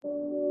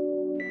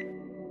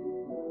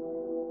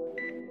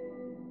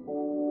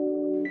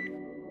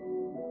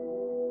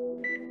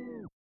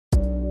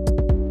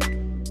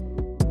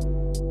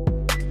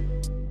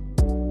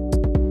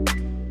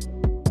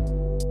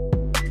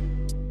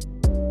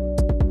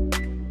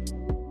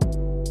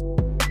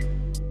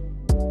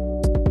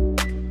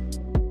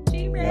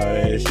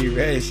Is she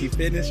ready? Is she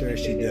finished or is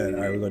she done?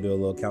 All right, we're going to do a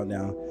little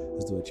countdown.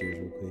 Let's do a cheers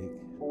real quick.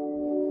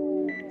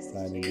 It's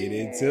time to get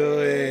into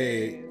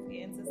it.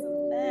 Get into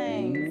some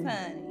things,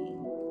 honey.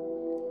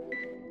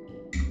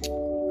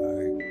 All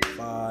right,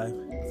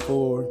 5,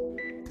 4,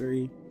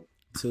 3,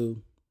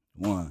 2,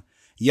 1.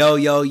 Yo,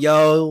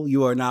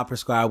 you are not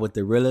prescribed with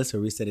the realest,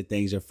 where we say the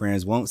things your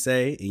friends won't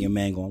say and your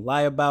man gonna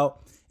lie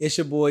about. It's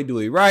your boy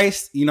Dewey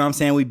Rice. You know what I'm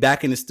saying? We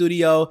back in the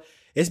studio.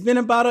 It's been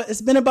about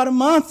a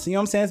month. You know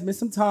what I'm saying? It's been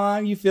some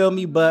time. You feel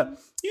me? But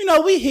you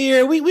know, we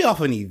here. We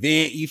off an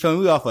event. You feel me?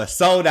 We off a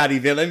sold out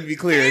event. Let me be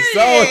clear. It's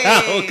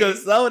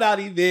sold out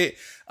event.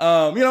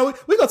 You know,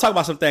 we gonna talk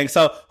about some things.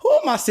 So who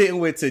am I sitting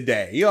with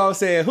today? You know what I'm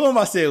saying? Who am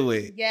I sitting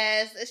with?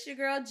 Yes, it's your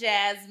girl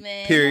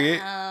Jasmine.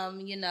 Period.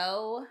 You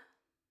know,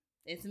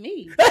 it's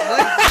me.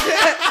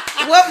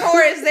 What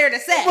more is there to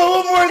say?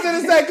 Well, what more is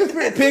there to say? Because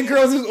pin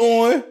curls is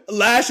on,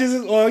 lashes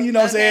is on, you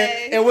know what I'm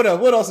saying? And what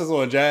else is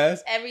on,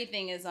 Jazz?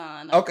 Everything is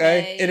on.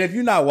 Okay. And if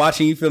you're not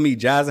watching, you feel me?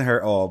 Jazz and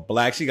her all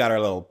black. She got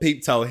her little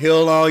peep toe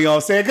heel on, you know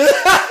what I'm saying?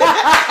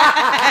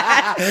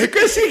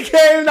 Because she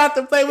came not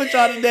to play with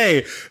y'all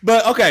today.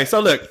 But okay, so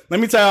look, let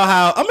me tell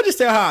y'all I'm going to just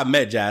tell you how I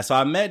met Jazz. So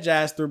I met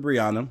Jazz through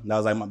Brianna. That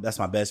was like that's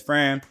my best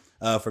friend.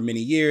 For many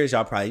years,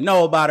 y'all probably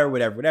know about her,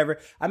 whatever.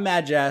 I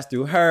met Jazz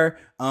through her.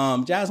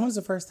 Jazz, when was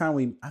the first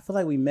time I feel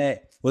like we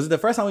met? Was it the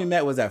first time we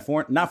met was at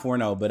not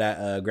 4-0, but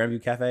at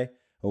Grandview Cafe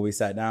where we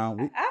sat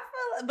down?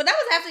 But that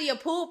was after your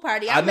pool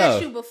party. I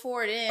met you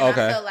before then.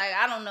 Okay. I felt like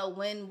I don't know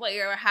when,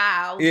 where,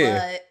 how,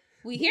 but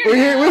we here now.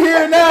 We're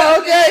here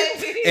now,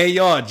 okay? And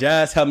y'all,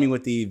 Jazz helped me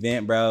with the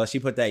event, bro. She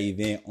put that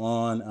event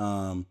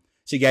on.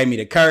 She gave me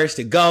the courage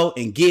to go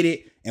and get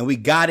it, and we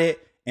got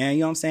it. And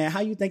you know what I'm saying? How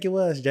you think it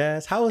was,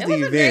 Jazz? How was the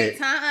event? It was a great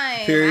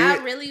time. Period. I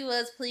really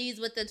was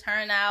pleased with the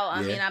turnout.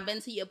 I mean, I've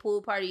been to your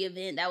pool party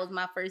event. That was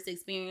my first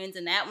experience,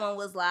 and that one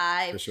was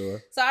live. For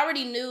sure. So I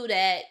already knew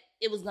that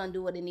it was going to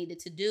do what it needed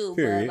to do.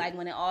 Period. But like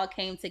when it all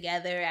came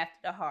together after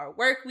the hard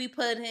work we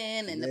put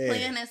in and the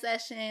planning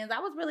sessions, I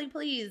was really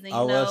pleased. And,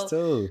 I was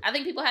too. I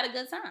think people had a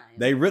good time.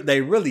 They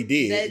really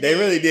did. They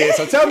really did.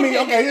 So tell me,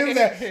 okay, you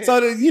know what I'm saying? So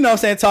you know what I'm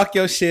saying, talk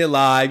your shit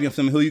live. You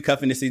know who you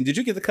cuffing this season. Did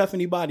you get to cuff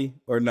anybody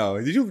or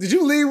no? Did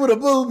you leave with a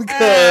boo?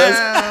 Because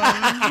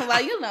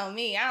well, you know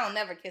me. I don't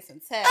never kiss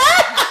and tell.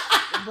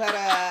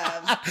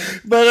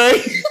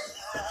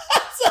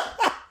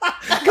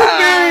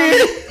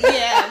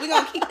 Yeah, we're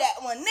gonna keep that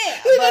one there.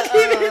 But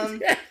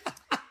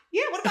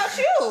yeah, what about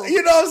you?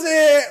 You know what I'm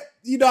saying?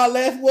 You know, I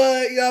left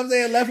one, you know what I'm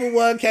saying? Left with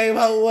one, came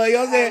home with one, you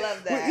know what I'm saying? I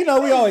love that. You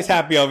know, we always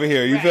happy over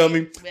here, you feel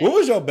me? Right. What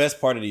was your best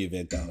part of the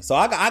event though? So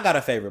I got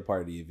a favorite part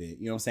of the event.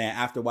 You know what I'm saying?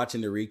 After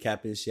watching the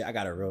recap and shit, I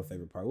got a real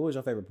favorite part. What was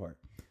your favorite part?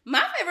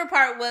 My favorite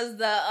part was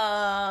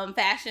the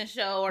fashion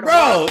show or the Bro,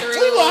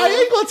 I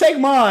ain't gonna take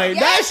mine.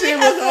 That shit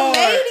was hard.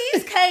 The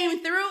ladies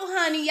came through,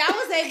 honey. Y'all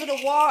was able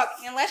to walk.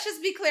 And let's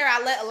just be clear,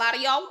 I let a lot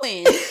of y'all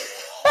win.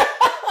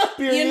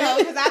 You know,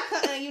 because I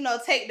couldn't,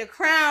 take the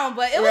crown.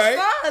 But it was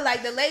fun.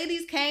 Like, the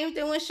ladies came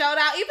through and showed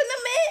out. Even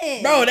the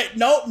men. Bro,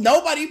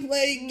 nobody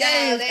played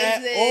games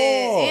at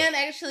all. And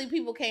actually,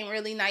 people came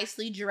really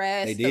nicely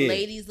dressed. They did. The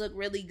ladies looked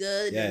really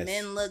good. Yes. The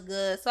men looked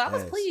good. So I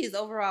was pleased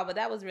overall. But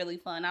that was really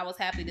fun. I was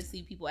happy to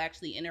see people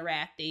actually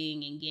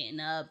interacting and getting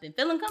up and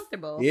feeling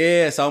comfortable.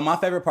 Yeah, so my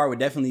favorite part would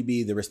definitely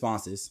be the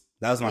responses.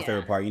 That was my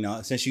favorite part,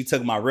 since you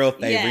took my real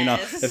favorite,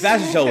 the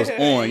fashion show was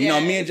on. You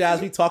know, me and Jazz,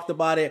 we talked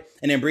about it.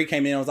 And then Bree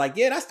came in and was like,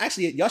 yeah, that's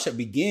actually, y'all should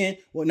begin.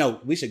 Well, no,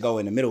 we should go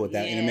in the middle with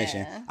that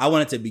intermission. I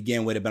wanted to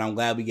begin with it, but I'm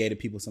glad we gave the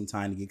people some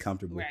time to get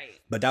comfortable. Right.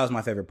 But that was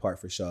my favorite part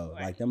for sure.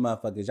 Like, them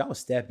motherfuckers, y'all was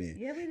stepping.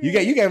 Yeah, we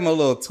did. You gave them a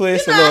little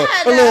twist, a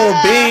little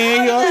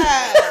bing.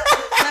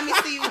 Let me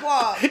see you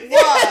walk,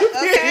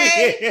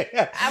 okay?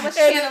 I was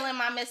channeling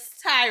my Miss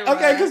Tyra.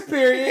 Okay, because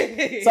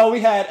period. So we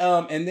had,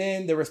 and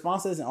then the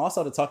responses and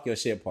also the talk your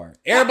shit part.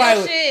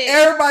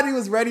 Everybody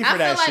was ready for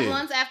that shit. I feel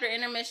like once after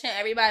intermission,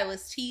 everybody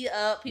was teed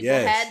up. People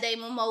had their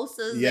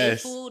mimosas, their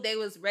food. They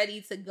was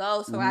ready to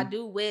go. So I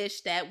do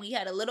wish that we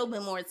had a little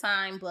bit more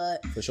time,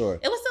 but for sure,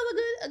 it was still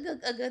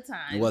a good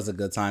time. It was a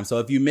good time. So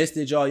if you missed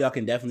it, y'all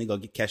can definitely go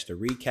catch the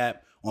recap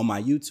on my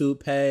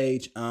YouTube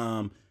page.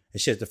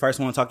 It's just the first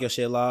one, Talk Your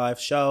Shit Live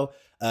show.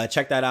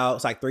 Check that out.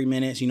 It's like 3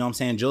 minutes. You know what I'm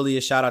saying?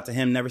 Julius, shout out to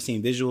him. Never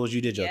seen visuals. You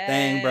did your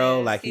thing,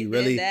 bro. Like he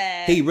really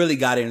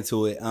got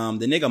into it.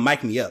 The nigga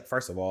mic'd me up,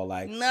 first of all.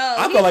 Like, no,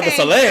 I feel like a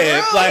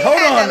celeb. Like, hold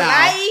on now.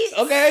 Lights.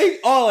 Okay?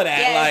 All of that.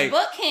 Yes, like,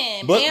 book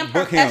him. And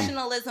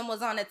professionalism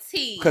was on a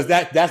T. Because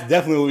that's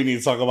definitely what we need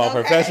to talk about.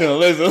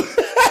 Professionalism.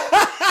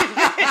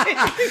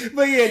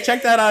 But yeah,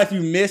 check that out if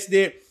you missed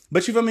it.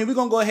 But you feel me? We're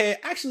gonna go ahead.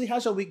 Actually,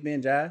 how's your week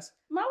been, Jazz?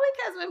 My week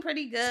has been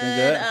pretty good.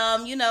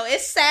 It's been good.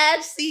 It's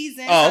Sag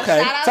season. Oh, okay.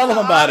 So shout out Tell them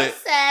about it.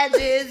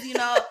 Sages,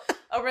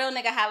 a real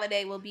nigga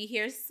holiday will be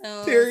here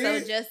soon.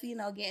 Period. So just,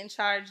 getting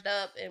charged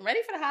up and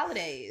ready for the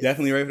holidays.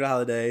 Definitely ready for the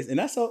holidays. And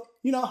that's so,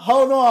 hold on,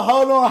 holiday.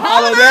 Hold on,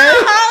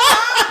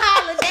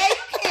 holiday.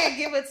 You can't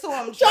give it to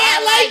them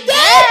dry like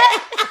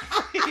that.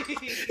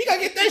 You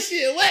gotta get that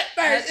shit wet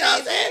first. You know what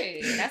I'm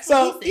saying? That's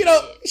So, you know,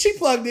 she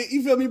plugged it.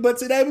 You feel me? But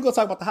today we're gonna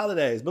talk about the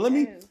holidays. But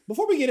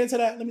before we get into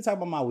that, let me talk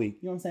about my week.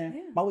 You know what I'm saying?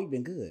 Yeah. My week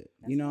been good.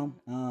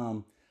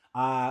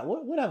 That's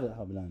what have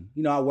I done?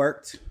 You know, I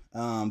worked,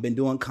 been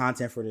doing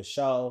content for the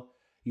show.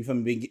 You feel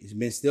me?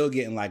 Been still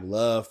getting like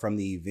love from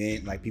the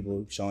event, like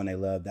people showing their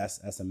love.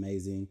 That's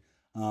amazing.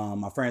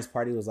 My friend's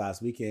party was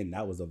last weekend.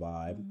 That was a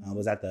vibe. I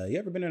was at you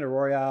ever been in a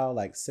Royale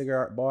like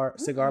cigar bar?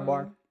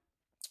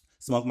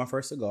 Smoked my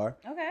first cigar.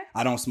 Okay.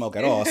 I don't smoke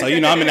at all. So, you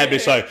know, I'm in that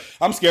bitch like,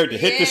 I'm scared to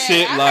hit the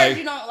shit. I heard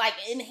you don't like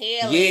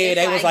inhale. Yeah,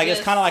 they was like,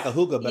 it's kind of like a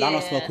hookah, but I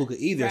don't smoke hookah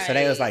either. Right. So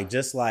they was like,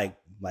 just like,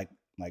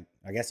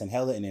 I guess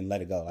inhale it and then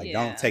let it go. Like,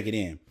 don't take it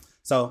in.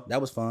 So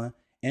that was fun.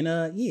 And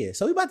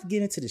so we about to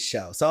get into the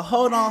show. So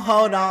hold on,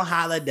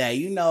 holiday.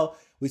 You know,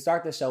 we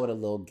start the show with a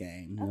little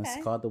game. Okay.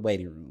 It's called the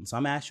waiting room. So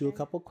I'm gonna ask you a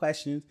couple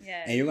questions,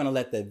 and you're gonna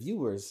let the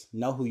viewers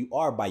know who you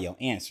are by your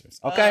answers.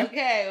 Okay.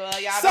 Okay.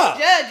 Well, y'all don't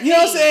judge me. You know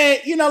what I'm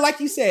saying? You know, like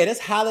you said, it's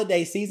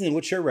holiday season,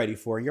 which you're ready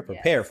for and you're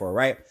prepared for,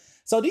 right?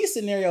 So these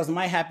scenarios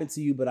might happen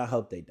to you, but I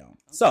hope they don't. Okay.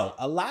 So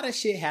a lot of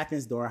shit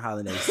happens during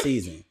holiday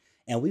season,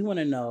 and we want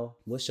to know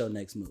what's your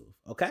next move.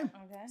 Okay.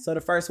 Okay. So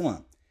the first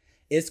one.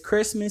 It's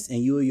Christmas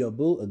and you and your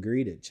boo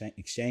agree to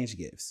exchange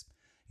gifts.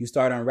 You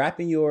start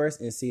unwrapping yours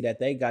and see that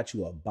they got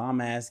you a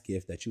bomb-ass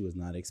gift that you was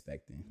not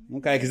expecting.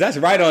 Okay, because that's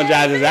right on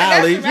Jazz's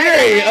alley.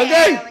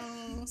 Okay.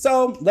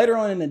 So later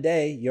on in the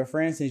day, your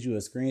friend sends you a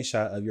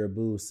screenshot of your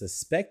boo's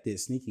suspected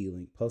sneaky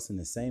link posting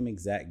the same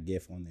exact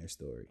gift on their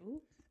story.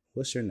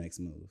 What's your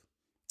next move?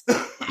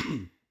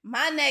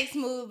 My next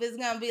move is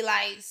going to be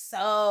like,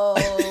 so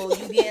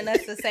you getting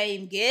us the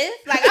same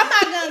gift? Like, I'm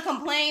not going to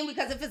complain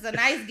because if it's a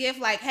nice gift,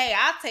 like, hey,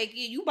 I'll take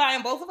it. You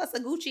buying both of us a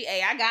Gucci,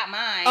 hey, I got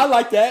mine. I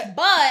like that.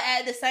 But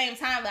at the same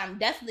time, I'm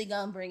definitely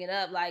going to bring it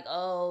up. Like,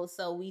 oh,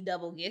 so we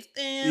double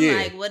gifting? Yeah.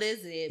 Like, what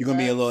is it? You going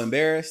to be a little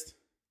embarrassed?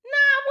 No,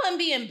 I wouldn't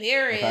be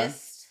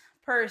embarrassed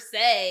per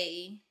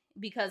se.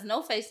 Because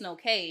no face, no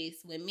case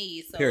with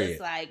me. So It's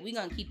like, we're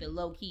going to keep it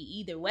low key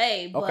either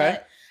way.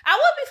 But I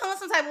would be feeling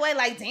some type of way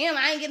like, damn,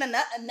 I ain't getting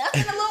nothing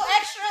a little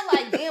extra.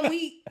 Like, damn,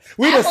 we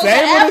the same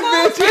with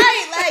this bitch.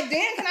 Right. Like,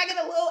 damn, can I get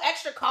a little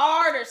extra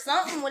card or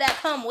something? Would that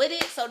come with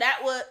it? So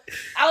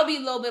I would be a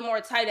little bit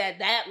more tight at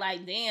that.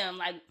 Like, damn,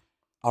 like.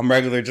 I'm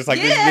regular, just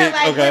like this bitch.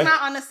 Like, we're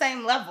not on the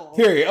same level.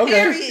 Period.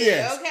 Okay.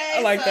 Yes. Okay.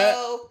 I like that.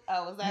 Oh,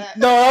 was that?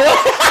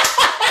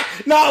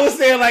 No, I was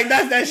saying like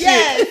that's that shit.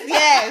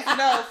 Yes,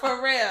 no,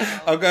 for real.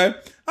 Okay.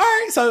 All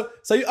right. So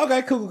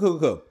okay,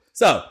 cool.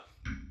 So,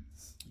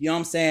 you know what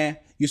I'm saying?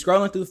 You're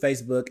scrolling through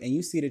Facebook and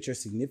you see that your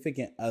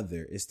significant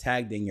other is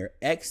tagged in their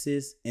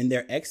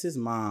ex's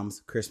mom's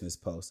Christmas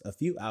post a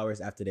few hours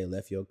after they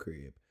left your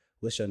crib.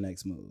 What's your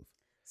next move?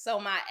 So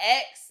my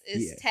ex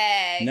is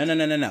tagged.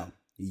 No.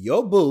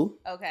 Your boo,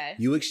 okay,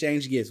 you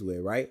exchange gifts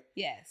with, right?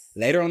 Yes.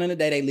 Later on in the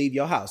day, they leave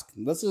your house.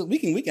 We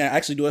can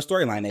actually do a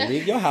storyline. They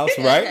leave your house,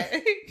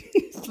 right?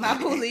 My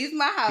boo leaves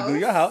my house. You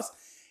leave your house,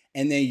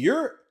 and then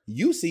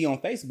you see on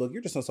Facebook.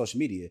 You're just on social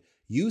media.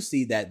 You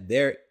see that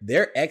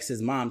their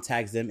ex's mom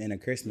tags them in a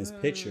Christmas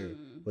picture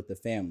with the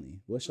family.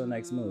 What's your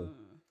next move?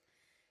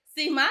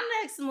 See, my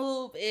next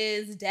move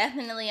is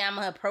definitely I'm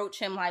gonna approach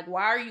him like,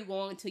 why are you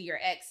going to your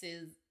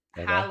ex's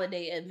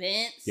holiday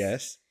events?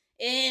 Yes.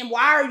 And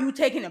why are you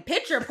taking a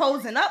picture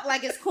posing up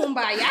like it's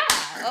kumbaya?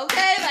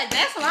 Okay? Like,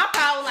 that's my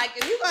problem. Like,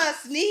 if you're going to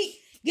sneak,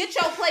 get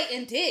your plate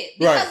and dip.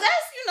 Because that's,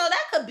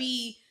 that could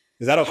be...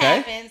 Is that okay?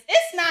 Happens.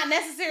 It's not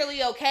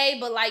necessarily okay,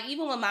 but, like,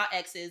 even with my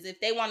exes,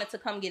 if they wanted to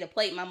come get a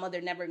plate, my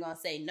mother never going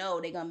to say no.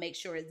 They're going to make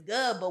sure it's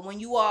good. But when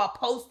you all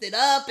posted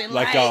up and,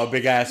 like y'all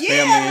big-ass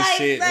family and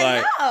shit.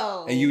 Like,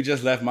 no. And you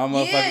just left my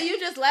motherfucker. Yeah, you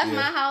just left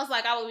my house.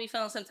 Like, I would be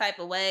feeling some type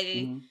of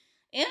way. Mm-hmm.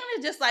 And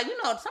it's just like,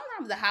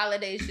 sometimes the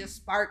holidays just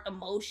spark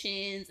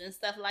emotions and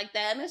stuff like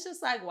that. And it's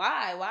just like,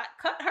 why?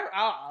 Cut her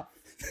off.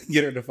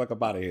 Get her the fuck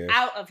up out of here.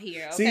 Out of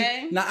here,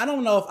 okay? See, now, I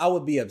don't know if I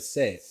would be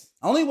upset.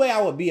 Only way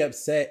I would be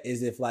upset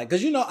is if, like,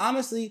 because,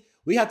 honestly,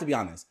 we have to be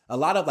honest. A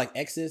lot of, like,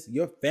 exes,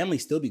 your family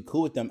still be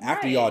cool with them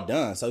after y'all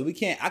done. So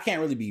I can't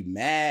really be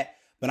mad,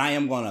 but I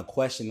am going to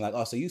question, like,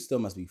 oh, so you still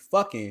must be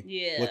fucking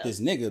with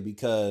this nigga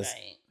because...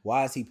 Right.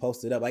 Why is he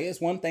posted up? Like,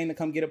 it's one thing to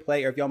come get a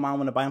plate, or if your mom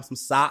want to buy him some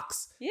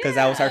socks because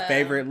that was her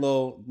favorite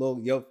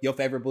your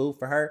favorite boo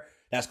for her.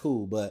 That's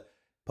cool, but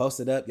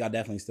posted up, y'all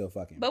definitely still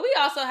fucking. But we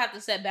also have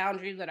to set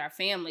boundaries with our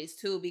families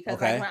too, because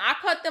like when I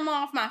cut them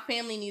off, my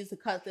family needs to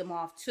cut them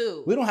off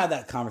too. We don't have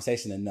that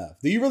conversation enough.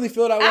 Do you really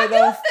feel that way? I do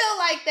feel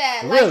like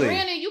that. Really? Like,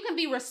 granted, you can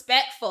be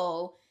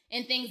respectful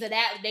and things of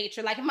that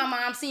nature. Like, if my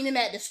mom seen him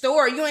at the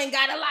store, you ain't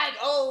gotta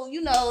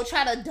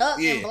try to duck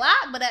and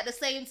block. But at the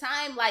same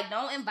time, like,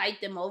 don't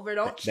invite them over.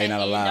 Don't check in.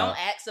 Don't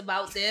ask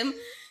about them.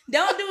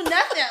 Don't do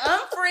nothing.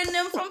 Unfriend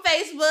them from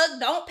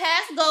Facebook. Don't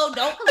pass go.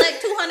 Don't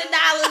collect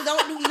 $200.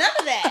 Don't do none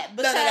of that.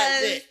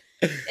 Because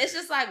it's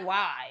just like,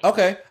 why?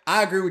 Okay,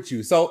 I agree with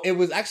you. So it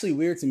was actually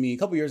weird to me. A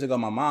couple years ago,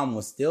 my mom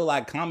was still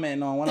like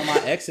commenting on one of my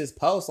ex's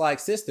posts, like,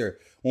 sister,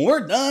 when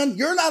we're done,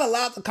 you're not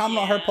allowed to comment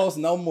on her post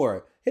no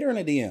more. hit her in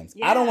the DMs.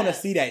 Yeah. I don't want to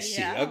see that shit,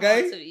 okay?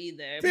 I don't want to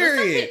either.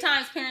 Period. But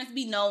sometimes parents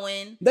be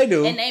knowing. They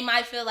do. And they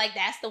might feel like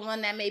that's the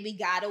one that maybe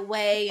got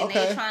away and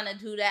they trying to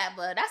do that.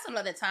 But that's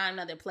another time,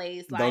 another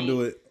place. Like, don't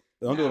do it.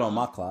 Don't do it on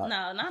my clock.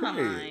 No, not on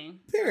mine.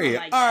 Period.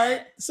 Like all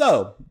right.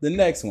 So, the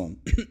next one.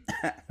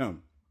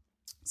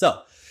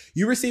 So,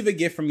 you receive a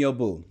gift from your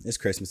boo. It's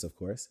Christmas, of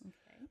course.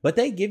 Okay. But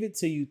they give it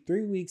to you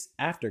 3 weeks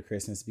after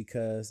Christmas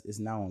because it's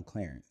now on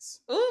clearance.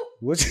 Ooh.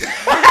 Which... Hey,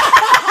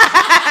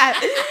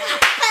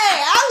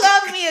 I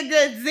love me a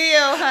good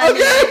deal,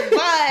 honey. Okay.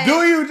 But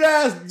do you,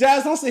 Jazz?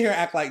 Jazz, don't sit here and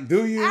act like,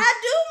 do you? I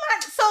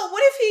do. So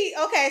what if he...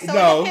 Okay, so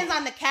it depends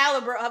on the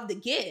caliber of the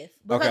gift.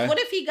 Because what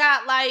if he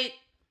got like...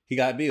 He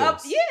got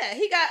bills. Yeah,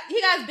 he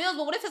got bills.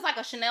 But what if it's like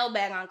a Chanel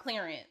bag on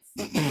clearance?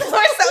 Or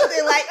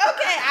something like,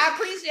 okay, I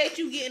appreciate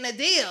you getting a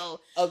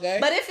deal. Okay.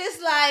 But if it's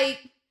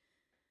like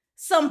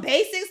some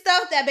basic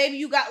stuff that maybe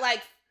you got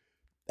like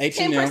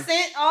 10%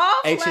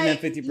 off. H&M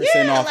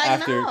 50% off like,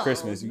 after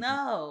Christmas. You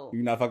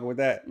not fucking with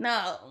that?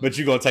 No. But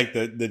you gonna take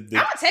the I'm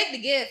gonna take the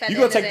gift. You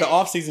gonna take the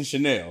off-season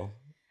Chanel.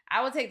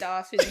 I would take the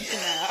off-season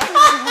Chanel.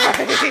 I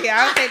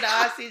would take the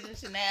off-season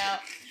Chanel.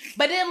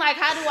 But then, like,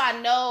 how do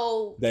I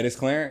know that it's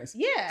clearance?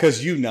 Yeah,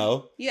 because you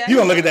know. Yeah, you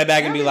gonna look at that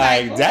bag and be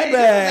like, "That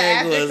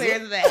bag was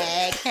clearance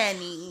bag,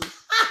 honey."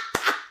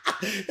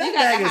 That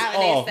bag is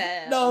off.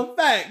 No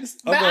facts.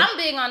 But I'm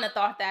big on the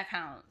thought that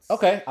counts.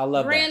 Okay, I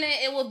love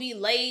Granted, it will be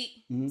late.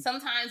 Mm-hmm.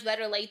 Sometimes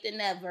better late than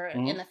never.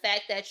 Mm-hmm. And the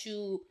fact that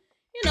you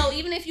know,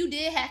 even if you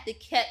did have to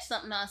catch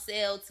something on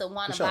sale to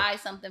want to buy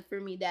something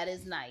for me, that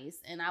is nice.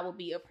 And I will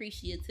be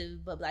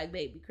appreciative. But like,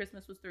 baby,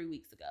 Christmas was 3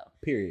 weeks ago.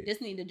 Period. This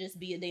need to just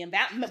be a damn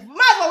might as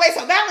well wait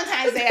till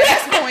Valentine's Day at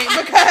this point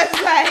because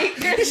like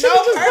there's no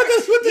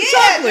purpose with the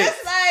chocolate.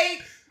 Just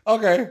like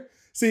okay.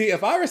 See,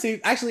 if I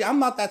receive, actually, I'm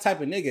not that type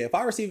of nigga. If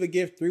I receive a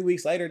gift 3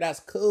 weeks later, that's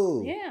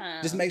cool.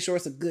 Yeah. Just make sure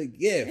it's a good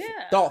gift.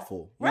 Yeah.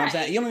 Thoughtful. You know what I'm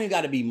saying? You don't even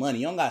got to be money.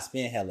 You don't got to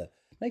spend hella.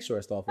 Make sure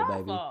it's thoughtful,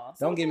 baby.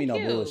 Don't give me no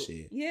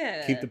bullshit.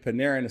 Yeah. Keep the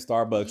Panera and the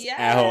Starbucks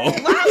at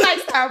home. Well, I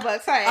like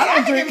Starbucks. Hey,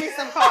 I can give me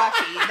some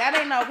coffee. That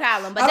ain't no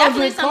problem. But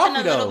definitely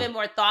something a little bit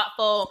more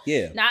thoughtful.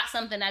 Yeah. Not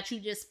something that you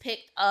just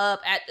picked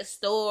up at the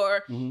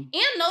store. Mm-hmm.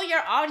 And know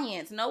your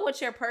audience. Know what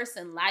your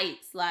person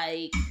likes.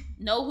 Like,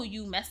 know who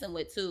you messing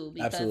with too.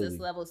 Because there's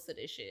levels to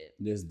this shit.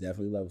 There's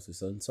definitely levels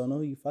to it. So know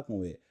who you fucking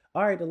with.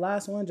 All right, the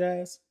last one,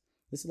 Jazz.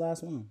 This is the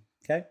last one.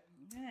 Okay?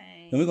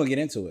 Okay. Then we're going to get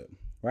into it.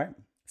 Right?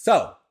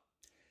 So,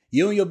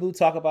 you and your boo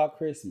talk about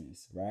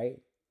Christmas, right?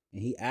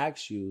 And he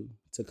asks you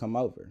to come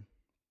over.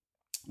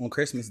 On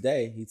Christmas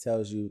Day, he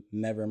tells you,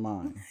 never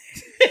mind.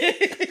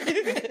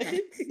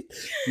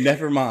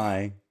 Never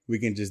mind. We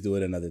can just do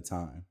it another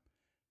time.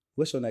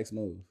 What's your next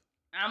move?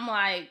 I'm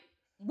like,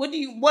 what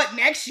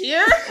next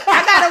year?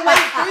 I gotta wait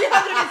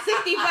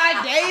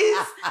 365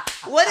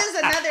 days? What is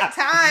another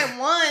time?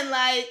 One,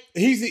 like...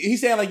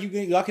 He's saying like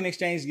y'all can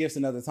exchange gifts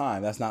another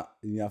time. That's not...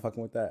 You're not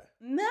fucking with that?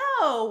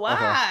 No, why?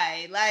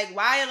 Okay. Like,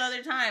 why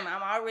another time?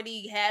 I'm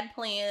already had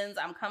plans.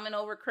 I'm coming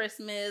over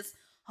Christmas.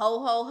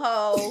 Ho, ho,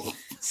 ho.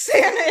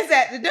 Santa is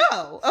at the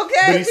door,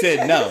 okay? But he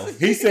said no.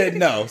 He said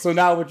no. So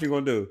now what you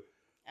gonna do?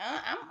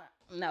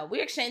 No,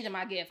 we're exchanging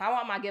my gift. I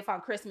want my gift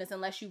on Christmas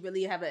unless you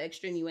really have an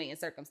extenuating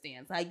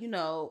circumstance. Like, you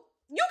know,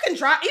 you can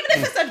drop, even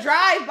if it's a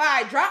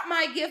drive-by, drop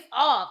my gift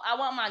off. I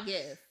want my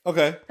gift.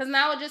 Okay. Because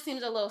now it just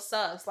seems a little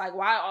sus. Like,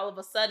 why all of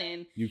a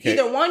sudden,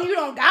 either one, you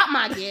don't got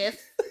my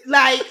gift,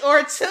 like,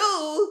 or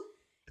two,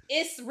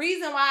 it's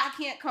reason why I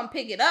can't come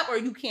pick it up or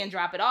you can't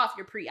drop it off.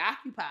 You're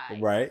preoccupied.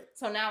 Right.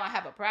 So now I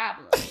have a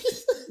problem.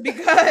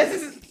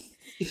 Because...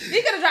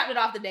 He could have dropped it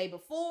off the day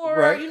before,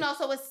 right. You know,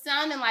 so it's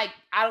sounding like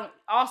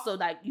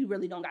you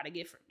really don't got a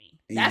gift for me.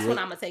 That's when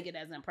I'm going to take it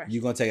as an impression.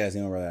 You're going to take it as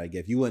an really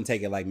gift. You wouldn't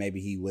take it like maybe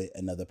he with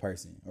another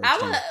person.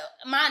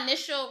 My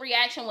initial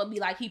reaction would be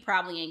like, he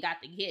probably ain't got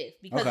the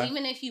gift. Because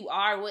even if you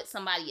are with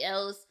somebody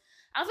else,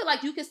 I feel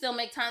like you can still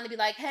make time to be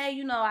like, hey,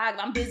 you know,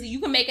 I'm busy.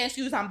 You can make an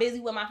excuse. I'm busy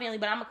with my family,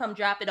 but I'm going to come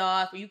drop it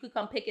off. Or you could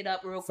come pick it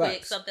up real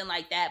quick, something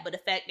like that. But the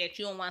fact that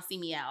you don't want to see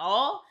me at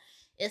all,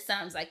 it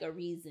sounds like a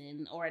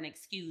reason or an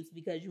excuse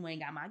because you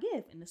ain't got my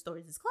gift and the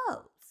stores is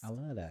closed. I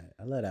love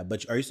that.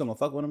 But are you still gonna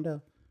fuck with him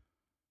though?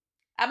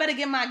 I better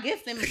get my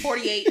gift in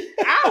 48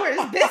 hours,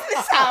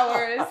 business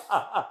hours.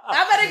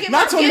 I better get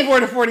not 24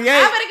 to 48. I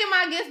better get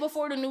my gift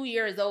before the new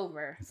year is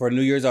over. For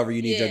New Year's over,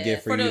 you need your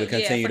gift for you to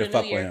continue to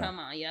fuck with him. Come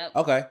on, yep.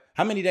 Okay.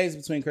 How many days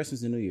between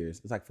Christmas and New Year's?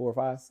 It's like 4 or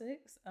 5?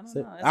 6? I don't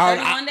know. It's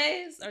 31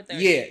 days or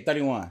 30? Yeah,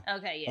 31.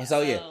 Okay, yeah.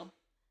 So yeah.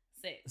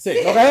 6.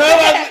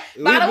 Okay.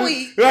 About a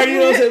week. Right, you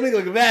know what I'm saying? We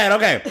looking bad.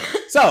 Okay.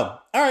 So,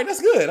 all right, that's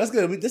good.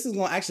 This is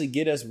going to actually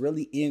get us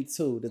really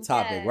into the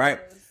topic, right?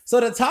 So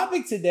the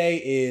topic today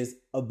is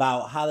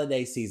about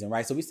holiday season,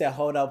 right? So we said,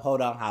 hold on,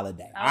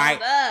 holiday. All right.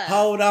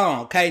 Hold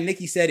on. Okay.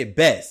 Nikki said it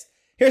best.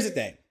 Here's the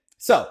thing.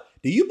 So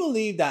do you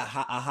believe that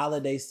a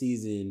holiday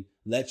season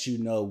lets you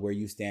know where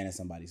you stand in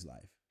somebody's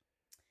life?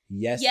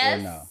 Yes or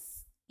no?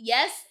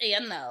 Yes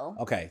and no.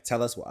 Okay.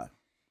 Tell us why.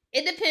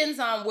 It depends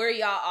on where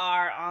y'all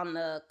are on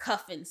the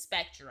cuffing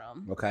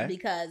spectrum. Okay.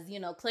 Because,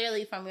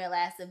 clearly from your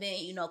last event,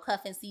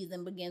 cuffing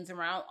season begins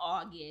around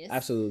August.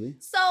 Absolutely.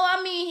 So,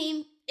 I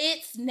mean,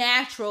 it's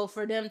natural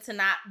for them to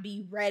not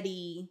be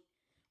ready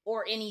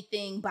or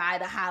anything by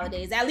the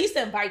holidays. At least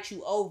invite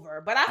you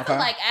over. But I feel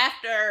like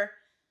after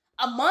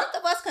a month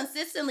of us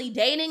consistently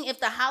dating,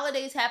 if the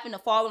holidays happen to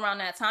fall around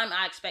that time,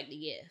 I expect a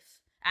gift.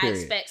 Period. I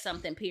expect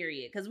something,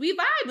 period. Because we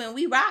vibing,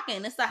 we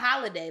rocking. It's a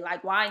holiday.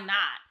 Like, why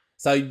not?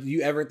 So you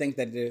ever think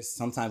that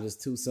sometimes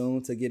it's too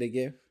soon to get a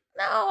gift?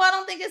 No, I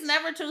don't think it's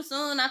never too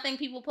soon. I think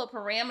people put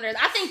parameters.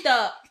 I think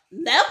the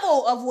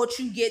level of what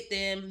you get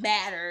them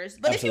matters.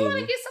 But Absolutely. If you want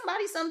to get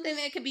somebody something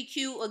that could be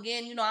cute,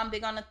 again, I'm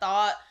big on the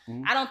thought.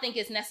 Mm-hmm. I don't think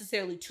it's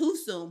necessarily too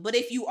soon. But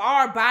if you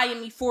are buying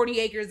me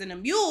 40 acres and a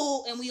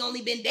mule and we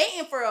only been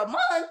dating for a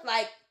month,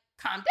 like,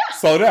 calm down.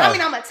 Slow down. I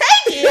mean, I'm going to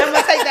take it. I'm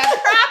going to take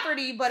that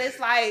property. But it's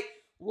like,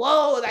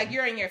 whoa, like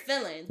you're in your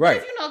feelings. Right.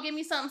 But if, give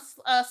me something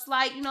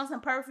slight,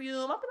 some perfume,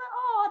 I'll be like,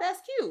 oh, that's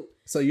cute.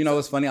 So,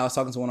 what's funny? I was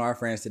talking to one of our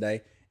friends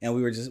today, and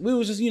we were just,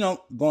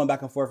 going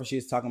back and forth, and she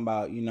was talking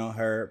about,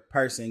 her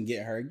person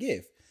getting her a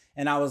gift.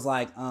 And I was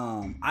like,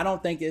 I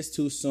don't think it's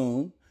too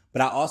soon,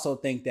 but I also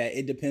think that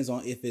it depends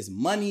on if it's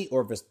money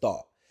or if it's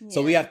thought. Yeah.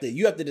 So you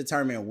have to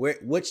determine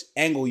which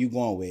angle you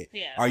going with.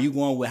 Yeah. Are you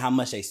going with how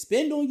much they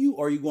spend on you,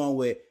 or are you going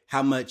with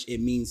how much it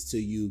means to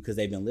you because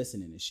they've been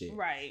listening and shit?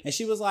 Right. And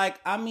she was like,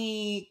 I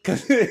mean,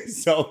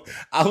 so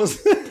I was,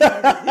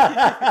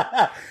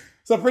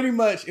 so pretty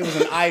much it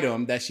was an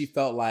item that she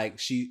felt like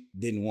she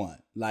didn't want.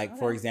 Like,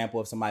 for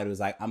example, if somebody was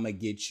like, I'm going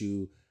to get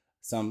you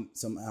a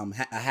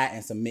hat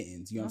and some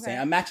mittens, you know what I'm saying?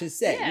 A matching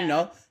set,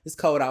 it's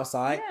cold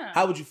outside. Yeah.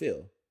 How would you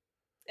feel?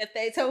 If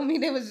they told me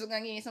they was just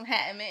gonna give me some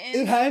hat and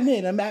mittens, I'd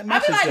be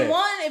like,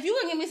 one, if you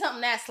gonna give me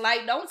something that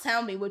slight, don't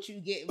tell me what you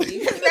get me.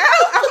 Now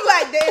I'm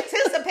like, the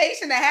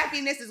anticipation, the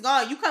happiness is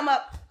gone. You come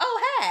up,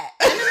 hat.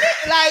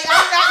 Like,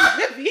 I'm not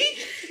gonna be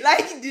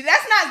like,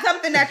 that's not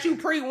something that you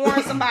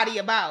pre-warn somebody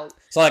about.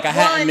 So like a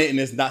hat and mitten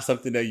is not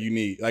something that you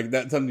need. Like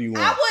that's something you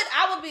want.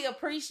 I would be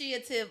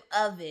appreciative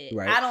of it.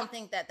 Right. I don't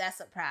think that that's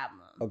a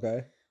problem.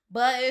 Okay.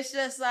 But it's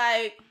just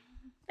like,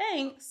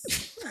 thanks.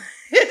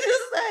 It's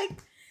just like,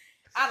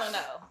 I don't know.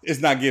 It's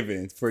not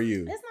given for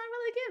you. It's not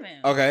really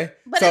given. Okay.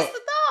 But it's the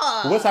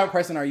thought. What type of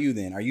person are you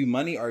then? Are you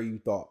money or are you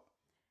thought?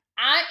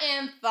 I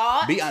am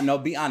thought. Be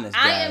honest,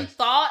 guys. I am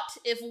thought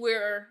if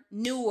we're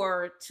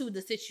newer to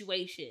the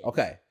situation.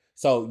 Okay.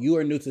 So you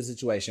are new to the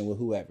situation with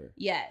whoever.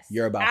 Yes.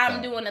 You're about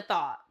I'm doing a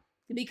thought.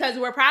 Because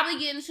we're probably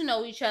getting to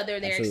know each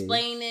other. They're Absolutely.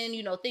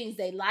 Explaining, things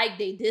they like,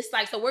 they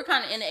dislike. So we're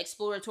kind of in an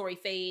exploratory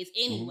phase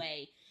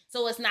anyway. Mm-hmm.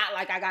 So it's not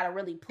like I got to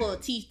really pull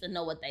teeth to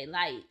know what they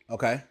like.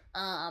 Okay.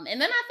 And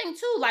then I think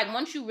too, like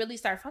once you really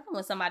start fucking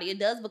with somebody, it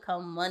does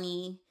become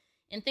money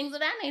and things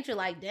of that nature.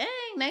 Like, dang,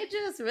 they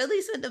just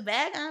really spent the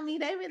bag on me.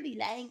 They really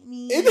like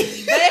me. But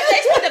if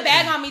they spend the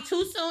bag on me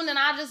too soon, then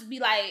I'll just be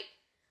like,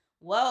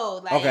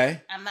 whoa, like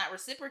okay. I'm not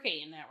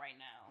reciprocating that right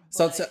now.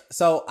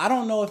 So I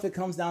don't know if it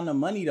comes down to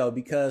money though,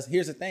 because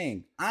here's the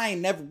thing. I ain't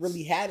never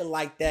really had it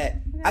like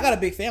that. I got a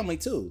big family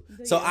too.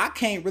 So I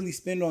can't really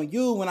spend on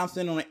you when I'm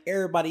spending on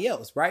everybody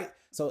else, right?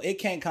 So it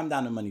can't come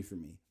down to money for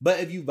me.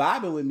 But if you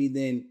vibing with me,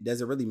 then does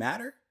it really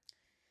matter?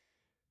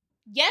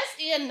 Yes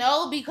and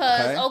no,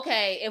 because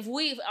if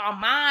we on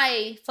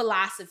my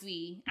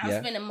philosophy, I'm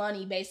spending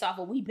money based off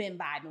of we've been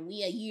vibing.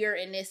 We a year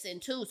in this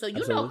and two. So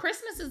know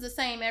Christmas is the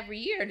same every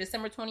year,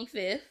 December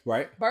 25th.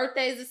 Right.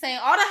 Birthday is the same.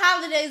 All the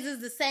holidays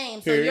is the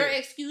same. Period. So your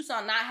excuse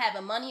on not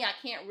having money, I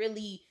can't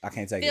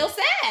take feel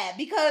sad.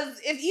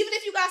 Because even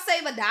if you gotta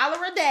save $1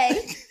 a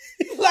day,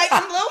 like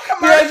some little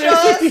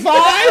commercials, even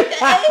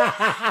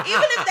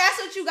if that's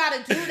what you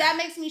gotta do, that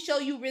makes me show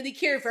you really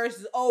care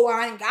versus,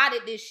 I ain't got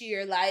it this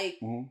year. Like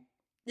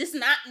it's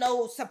not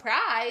no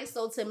surprise.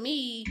 So to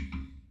me,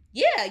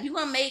 you're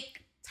going to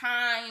make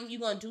time. You're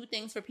going to do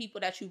things for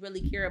people that you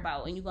really care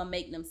about. And you're going to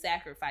make them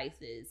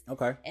sacrifices.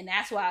 Okay. And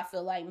that's why I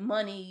feel like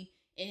money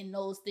and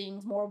those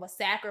things, more of a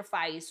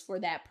sacrifice for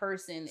that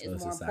person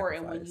is more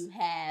important when you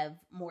have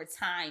more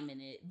time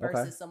in it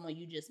versus someone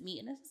you just meet.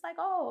 And it's just like,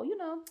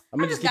 I'm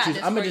gonna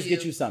just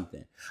get you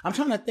something. I'm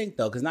trying to think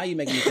though, because now you're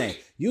making me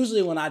think.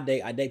 Usually when I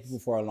date people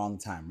for a long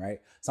time, right?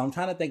 So I'm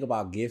trying to think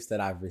about gifts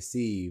that I've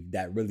received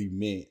that really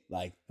meant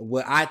like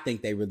what I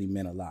think they really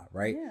meant a lot,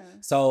 right? Yeah.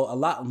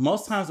 So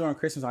most times during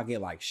Christmas I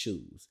get like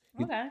shoes.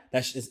 Okay.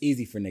 It's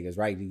easy for niggas,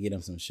 right? To get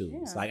them some shoes.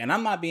 Yeah. Like, and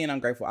I'm not being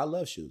ungrateful. I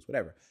love shoes,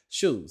 whatever.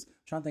 Shoes. I'm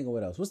trying to think of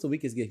what else. What's the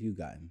weakest gift you've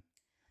gotten?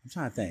 I'm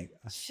trying to think.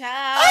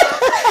 Child.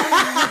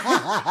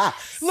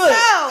 Look.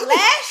 So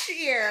last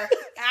year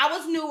I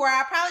was newer.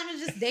 I probably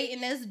was just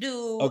dating this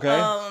dude. Okay.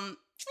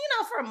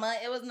 For a month.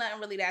 It was nothing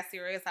really that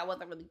serious. I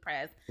wasn't really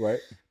pressed. Right.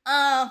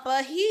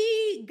 But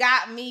he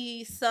got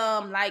me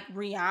some like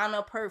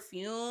Rihanna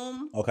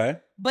perfume. Okay.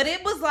 But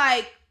it was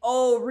like,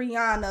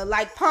 Rihanna,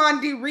 like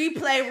Pondy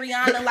Replay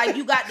Rihanna, like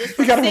you got this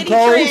from City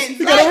Trends.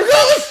 Like,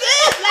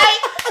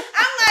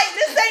 I'm like,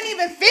 this ain't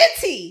even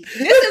Fenty.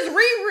 This is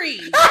Riri.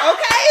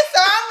 Okay? So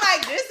I'm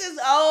like, this is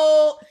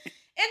old.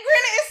 And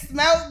granted, it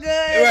smelled good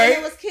and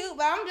it was cute,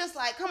 but I'm just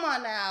like, come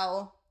on now.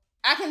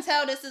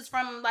 tell this is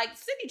from like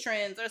City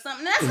Trends or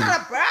something. That's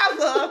not a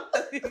problem.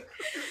 But it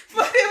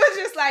was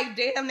just like,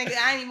 damn, nigga,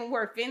 I ain't even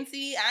worth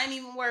Fenty. I ain't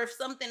even worth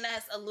something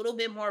that's a little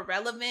bit more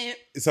relevant.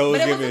 So but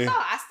it was a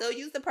thought. I still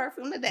use the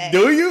perfume today.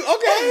 Do you?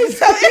 Okay.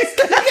 So you can't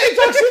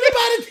talk shit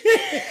about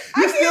it.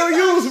 You still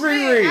use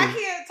Riri. I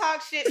can't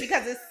talk shit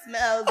because it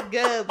smells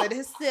good, but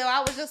it's still,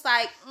 I was just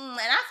like, and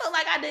I felt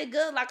like I did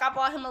good. Like I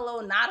bought him a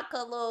little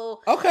Nautica,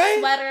 little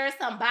sweater,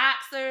 some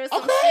boxers,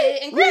 some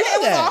shit. And granted,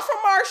 it was all from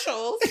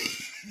Marshalls,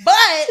 but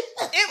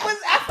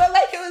I felt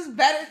like it was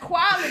better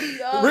quality.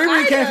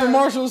 Riri came from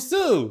Marshalls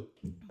too.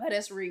 But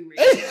it's Riri.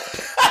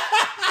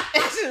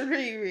 It's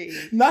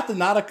Riri. Not the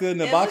Nautica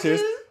and the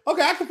boxers.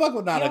 Okay, I can fuck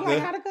with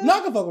Nautica. No, I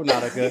can fuck with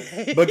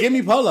Nautica. But give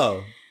me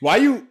Polo. Why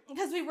you?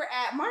 Because we were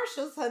at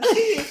Marshall's, so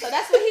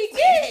that's what he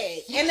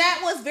did. And that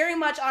was very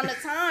much on the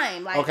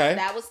time. Like,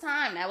 that was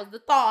time. That was the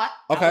thought.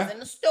 Okay. I was in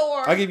the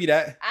store. I'll give you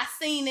that. I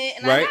seen it,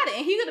 and I got it.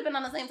 And he could have been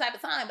on the same type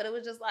of time, but it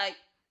was just like...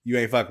 You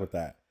ain't fuck with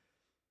that.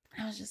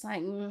 I was just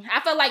like, I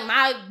felt like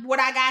what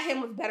I got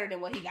him was better than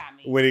what he got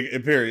me.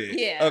 Period.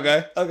 Yeah.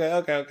 Okay. Okay.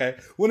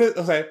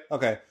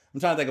 I'm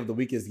trying to think of the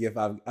weakest gift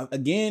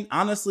again,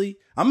 honestly,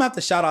 I'm gonna have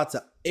to shout out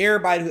to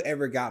everybody who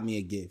ever got me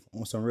a gift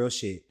on some real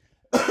shit.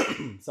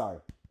 Sorry.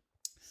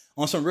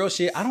 On some real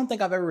shit, I don't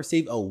think I've ever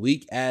received a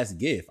weak ass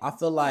gift. I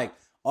feel like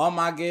all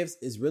my gifts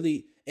is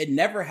really, it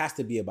never has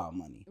to be about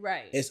money.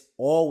 Right. It's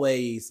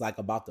always like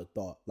about the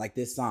thought, like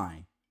this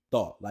sign,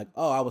 thought. Like,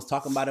 oh, I was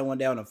talking about it one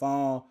day on the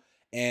phone,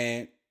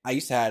 and I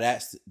used to have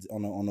that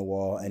on the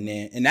wall, and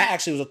that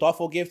actually was a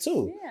thoughtful gift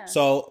too. Yeah.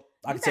 So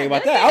I can tell you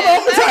about that. I'm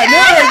trying to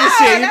narrate this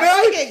shit,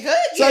 you feel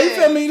me? So you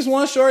feel me? Just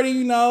one shorty,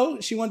 you know,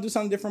 she wanted to do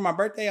something different for my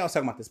birthday. I was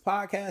talking about this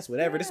podcast,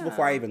 whatever. Yeah. This is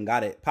before I even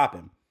got it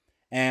popping.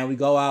 And we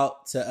go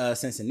out to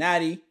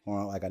Cincinnati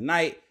on like a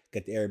night,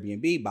 get the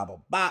Airbnb, bop,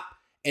 bop, bop.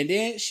 And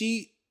then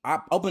I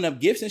open up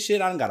gifts and shit.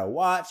 I done got a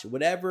watch,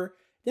 whatever.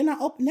 Then I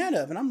open that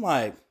up and I'm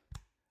like,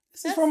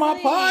 this is for my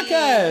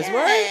podcast,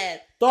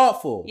 right?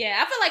 Thoughtful.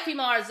 Yeah, I feel like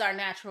female artists are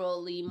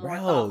naturally more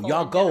thoughtful.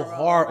 Y'all go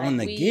hard on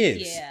the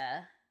gifts.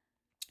 Yeah.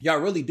 Y'all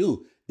really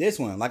do. This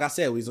one, like I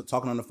said, we was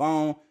talking on the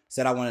phone,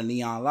 said I want a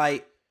neon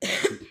light.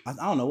 I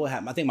don't know what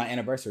happened. I think my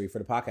anniversary for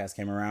the podcast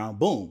came around.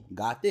 Boom,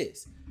 got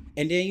this.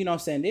 And then, you know what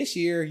I'm saying, this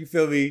year, you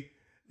feel me?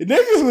 The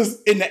niggas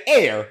was in the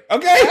air,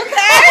 okay? In the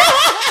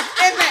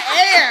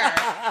air.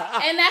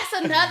 And that's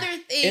another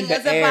thing.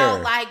 It's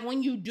about, like,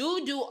 when you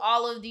do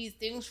all of these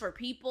things for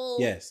people.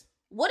 Yes.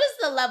 What is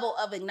the level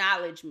of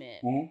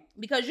acknowledgement? Mm-hmm.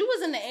 Because you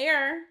was in the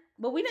air,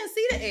 but we didn't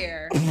see the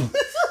air.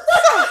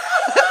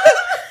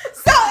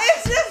 So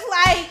it's just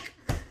like,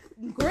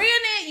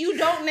 granted, you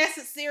don't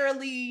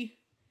necessarily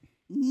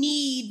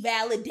need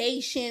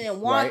validation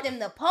and want them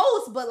to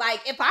post, but like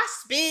if I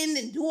spend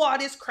and do all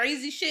this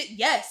crazy shit,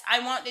 yes, I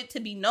want it to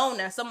be known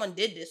that someone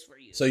did this for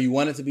you. So you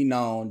want it to be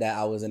known that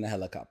I was in a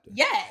helicopter?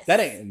 Yes. That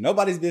ain't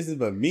nobody's business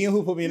but me and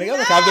who put me in the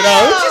helicopter though.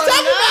 What you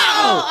talking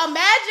about?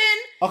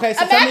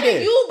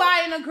 Imagine you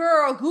buying a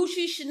girl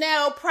Gucci,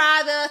 Chanel,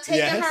 Prada,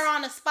 taking her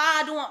on a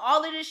spa, doing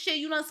all of this shit.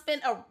 You done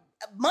spent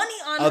money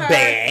on her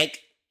bag,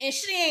 and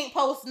she ain't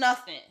post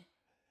nothing.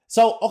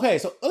 So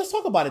let's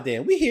talk about it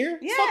then. We here.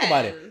 Let's talk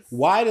about it.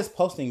 Why does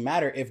posting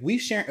matter if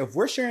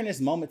we're sharing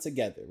this moment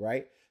together,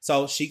 right?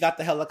 So she got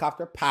the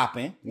helicopter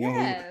popping. You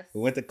know,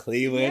 we went to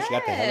Cleveland. Yes. She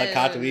got the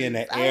helicopter. We in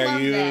the air.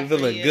 You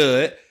feeling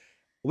good.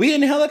 We in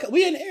the helicopter.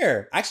 We in the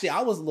air. Actually,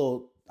 I was a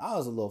little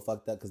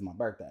fucked up because my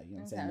birthday. You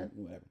know what I'm saying?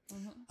 Whatever.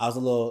 Mm-hmm. I was a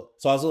little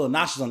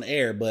nauseous on the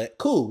air, but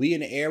cool. We in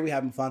the air. We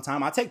having a fun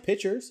time. I take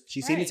pictures. She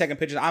see me taking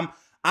pictures.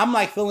 I'm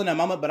like feeling that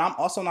moment, but I'm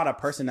also not a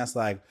person that's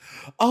like,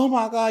 oh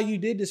my God, you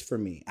did this for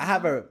me. I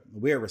have a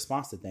weird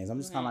response to things. I'm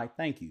just kind of like,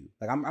 thank you.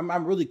 Like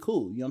I'm really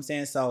cool. You know what I'm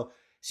saying? So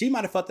she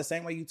might have felt the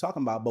same way you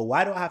talking about, but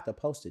why do I have to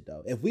post it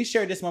though? If we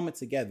share this moment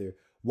together,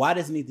 why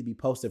does it need to be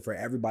posted for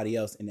everybody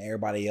else and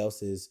everybody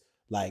else's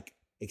like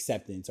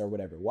acceptance or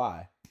whatever?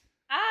 Why?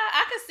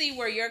 I can see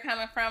where you're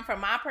coming from. From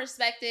my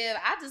perspective,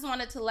 I just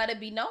wanted to let it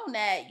be known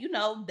that, you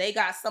know, they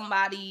got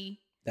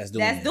somebody that's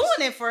doing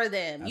it for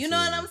them. Absolutely. You know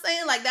what I'm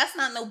saying? Like, that's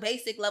not no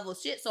basic level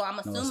shit. So I'm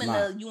assuming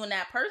that you and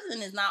that person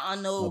is not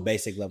on no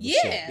basic level shit.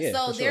 Yeah.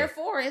 So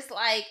therefore, it's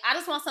like, I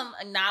just want some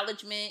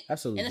acknowledgement.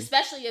 Absolutely. And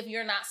especially if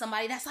you're not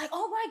somebody that's like,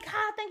 oh my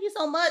God, thank you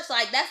so much.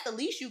 Like, that's the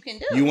least you can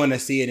do. You want to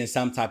see it in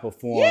some type of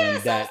form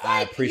that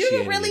I appreciate.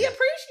 You're really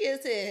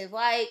appreciative.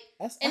 Like,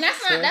 that's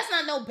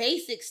not no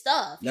basic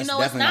stuff. You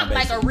know, it's not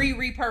like a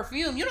Riri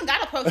perfume. You don't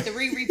got to post the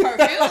Riri perfume.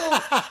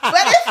 But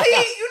if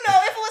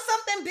it was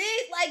something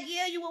big, like,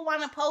 yeah, you would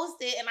want to post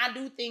it. And I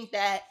do think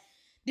that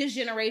this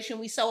generation,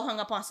 we so hung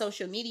up on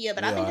social media,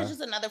 but I think it's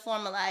just another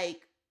form of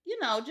like, you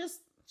know, just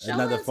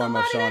showing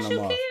somebody that you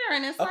care.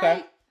 And it's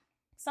like,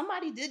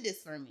 somebody did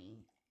this for me.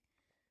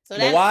 So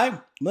but why?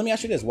 Let me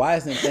ask you this. Why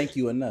isn't thank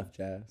you enough,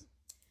 Jazz?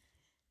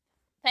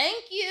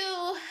 Thank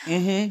you.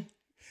 Mm-hmm.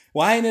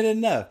 Why ain't it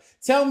enough?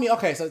 Tell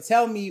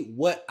me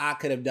what I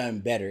could have done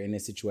better in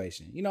this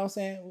situation. You know what I'm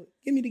saying?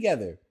 Get me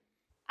together.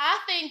 I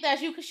think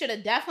that you should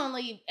have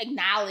definitely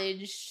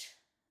acknowledged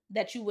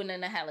that you went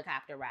in a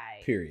helicopter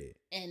ride. Period.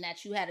 And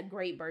that you had a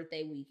great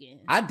birthday weekend.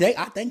 I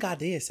think I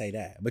did say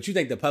that. But you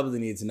think the public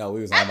needed to know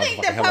we was on a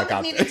motherfucking helicopter.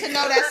 I think the public needed to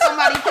know that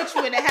somebody put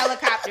you in a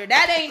helicopter.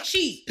 That ain't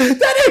cheap. That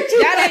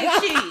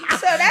ain't cheap.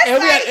 So that's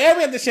and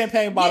we had the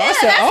champagne bottle. I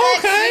said, that's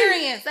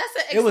experience. That's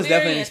an experience. It was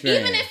definitely an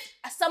experience. Even if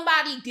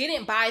somebody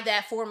didn't buy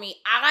that for me,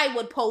 I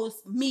would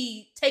post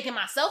me taking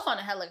myself on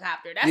a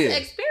helicopter. That's an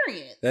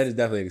experience. That is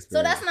definitely an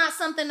experience. So that's not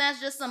something that's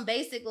just some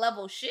basic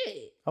level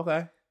shit.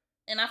 Okay.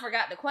 And I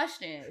forgot the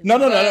question. No.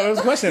 It was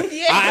a question.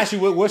 I asked you,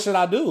 what should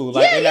I do?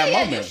 In that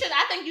moment.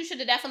 I think you should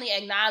definitely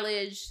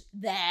acknowledge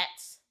that.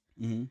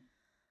 Mm-hmm.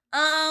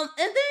 And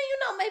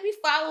then, maybe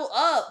follow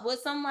up with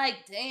some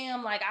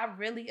damn, I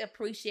really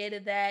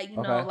appreciated that.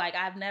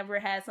 I've never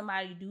had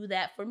somebody do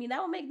that for me.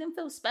 That would make them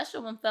feel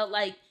special and felt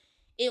like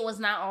it was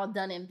not all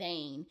done in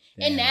vain.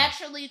 Damn. And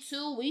naturally,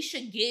 too, we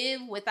should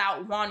give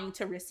without wanting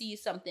to receive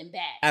something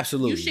back.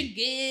 Absolutely. You should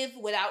give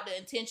without the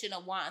intention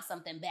of wanting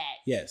something back.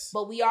 Yes.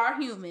 But we are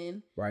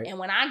human. Right. And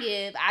when I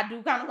give, I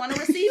do kind of want to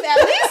receive at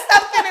least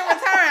something in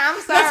return.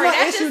 I'm sorry. That's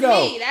my issue,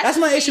 though. That's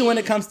my issue when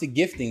it comes to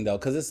gifting, though.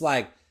 Because it's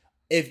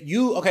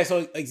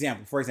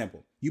for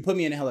example, you put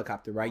me in a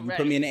helicopter, right? You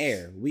put me in the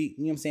air. We, you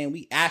know what I'm saying?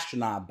 We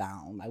astronaut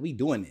bound. We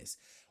doing this.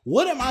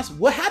 How do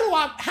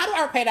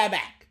I repay that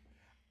back?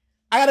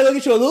 I gotta go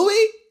get you a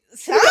Louis?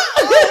 Something.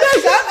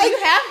 You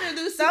have to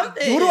do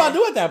something. What do I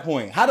do at that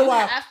point? How do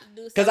I have to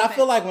do something? Because I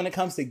feel like when it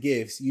comes to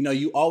gifts,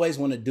 you always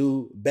want to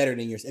do better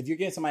than yours. If you're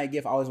giving somebody a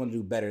gift, I always want to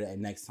do better that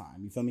next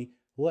time. You feel me?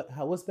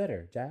 What's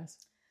better, Jazz?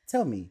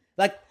 Tell me.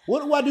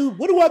 What do I do?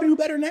 What do I do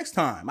better next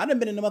time? I done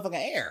been in the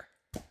motherfucking air.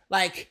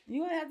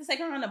 You would have to take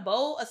her on a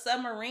boat, a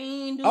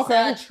submarine, do a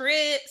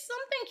trip,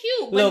 something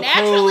cute. But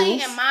naturally,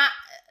 cruise.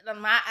 in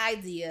my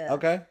idea,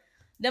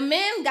 the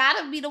men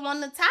gotta be the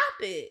one to top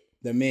it.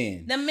 The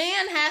man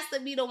has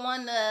to be the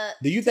one to.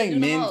 Do you think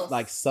men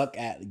suck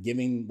at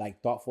giving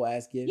thoughtful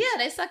ass gifts?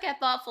 Yeah, they suck at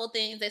thoughtful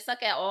things. They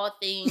suck at all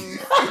things.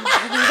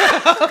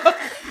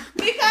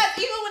 Because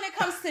even when it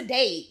comes to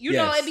date,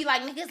 it'd be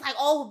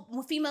niggas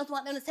when females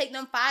want them to take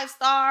them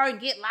 5-star and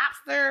get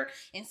lobster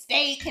and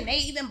steak, can they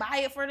even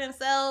buy it for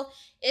themselves?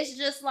 It's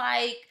just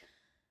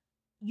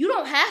you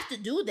don't have to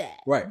do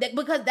that. Right.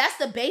 Because that's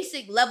the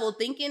basic level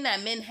thinking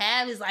that men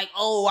have is I'm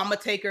going to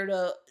take her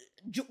to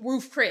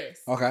Ruth Chris.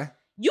 Okay.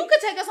 You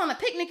could take us on a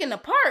picnic in the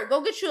park.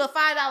 Go get you a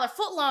 $5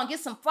 footlong, get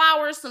some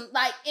flowers, and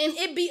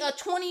it'd be a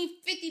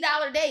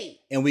 $20-$50 date.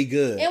 And we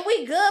good.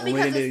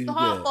 Because it's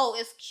thoughtful,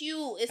 it's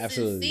cute, it's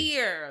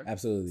sincere.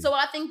 Absolutely. So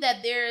I think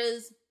that there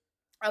is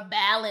a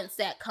balance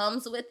that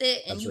comes with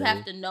it, and you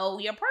have to know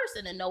your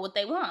person and know what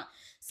they want.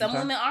 Some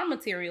women are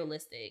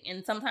materialistic,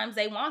 and sometimes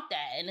they want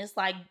that, and it's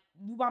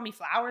you want me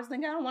flowers,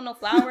 nigga? I don't want no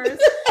flowers.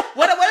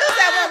 What is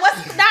that one?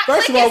 What's not?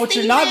 First of all, what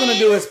you're not gonna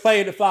do is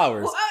play the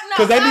flowers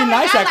because they be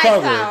nice at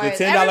Kroger.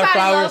 The $10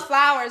 flowers.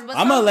 Flowers, but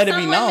I'm gonna let it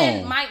be known.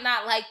 Women might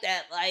not like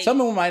that. Some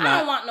women might not. I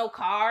don't want no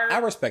card. I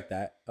respect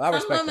that.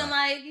 Some women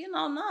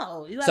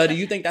no. So do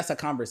you think that's a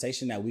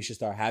conversation that we should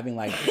start having?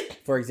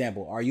 For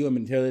example, are you a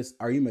materialist?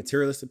 Are you a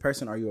materialistic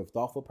person? Are you a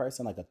thoughtful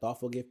person? A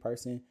thoughtful gift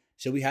person?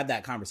 Should we have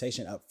that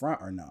conversation up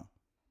front or no?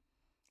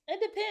 It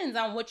depends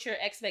on what your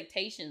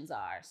expectations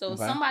are. So if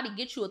somebody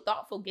gets you a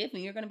thoughtful gift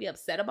and you're going to be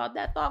upset about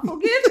that thoughtful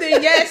gift,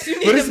 then yes, you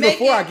need to make it. But this is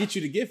before I get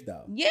you the gift,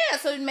 though. Yeah,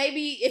 so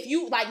maybe if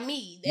you, like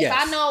me, if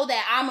I know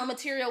that I'm a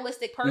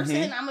materialistic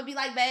person, I'm going to be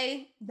like,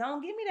 babe,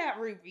 don't give me that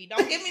ruby.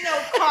 Don't give me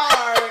no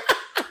card.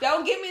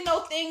 Don't give me no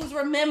things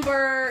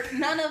remembered.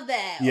 None of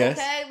that,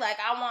 okay?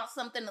 I want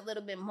something a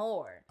little bit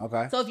more.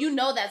 Okay. So if you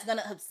know that's going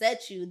to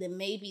upset you, then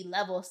maybe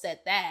level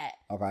set that.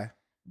 Okay.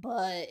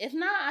 But if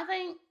not, I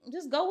think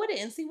just go with it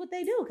and see what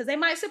they do because they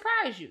might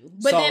surprise you.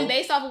 But then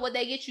based off of what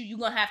they get you, you're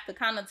going to have to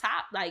kind of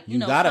top, you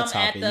gotta come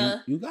top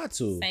at you got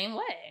to. Same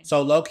way.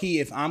 So low key,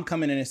 if I'm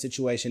coming in a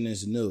situation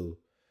that's new,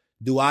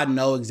 do I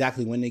know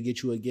exactly when they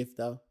get you a gift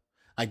though?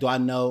 Do I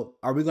know,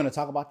 are we going to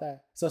talk about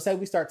that? So say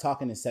we start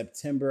talking in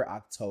September,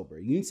 October.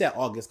 You said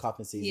August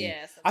coughing season.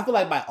 Yes. I feel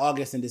like by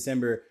August and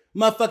December,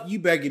 motherfucker, you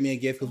better give me a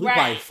gift because we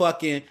probably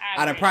fucking.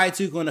 I done probably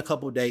took on a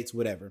couple dates,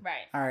 whatever.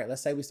 Right. All right,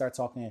 let's say we start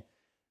talking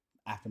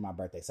after my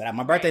birthday. So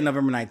my birthday,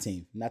 November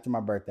 19th. And after my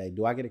birthday,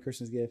 do I get a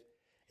Christmas gift?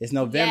 It's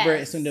November.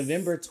 Yes. It's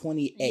November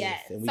 28th.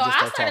 Yes. And we so just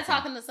I started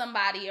talking to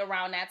somebody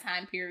around that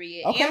time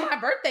period. Okay. And my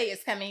birthday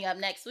is coming up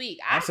next week.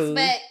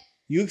 Absolutely.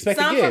 You expect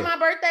some for my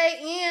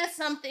birthday and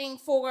something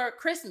for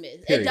Christmas.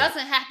 Period. It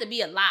doesn't have to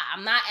be a lot.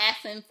 I'm not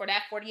asking for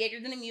that 40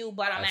 acres and a mule,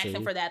 but I'm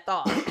asking for that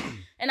thought.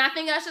 And I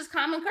think that's just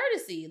common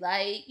courtesy.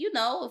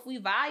 If we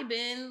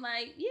vibing,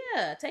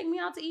 take me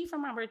out to eat for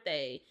my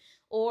birthday.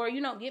 Or,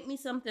 get me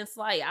something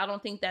slight. I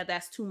don't think that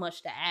that's too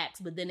much to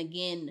ask. But then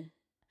again,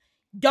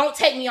 don't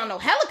take me on no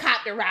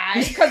helicopter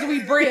ride because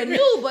we brand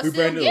new. But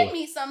still give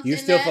me something. You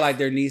still feel like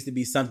there needs to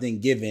be something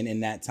given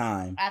in that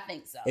time. I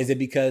think so. Is it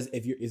because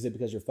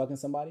you're fucking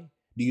somebody?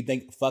 Do you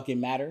think fucking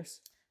matters?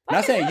 I'm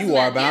not saying you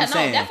are, but I'm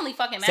saying definitely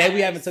fucking matters. Say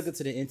we haven't took it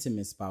to the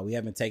intimate spot. We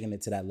haven't taken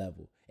it to that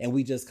level. And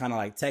we just kind of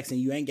texting,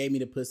 you ain't gave me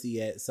the pussy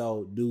yet.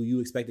 So do you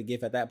expect a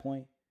gift at that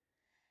point?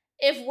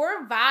 If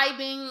we're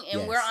vibing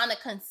and we're on a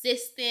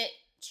consistent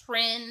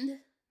trend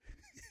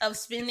of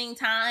spending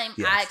time,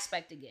 Yes. I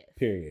expect a gift.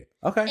 Period.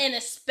 Okay. And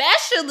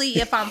especially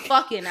if I'm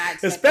fucking, I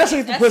expect Especially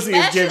if the pussy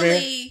is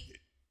given.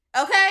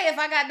 Okay, if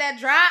I got that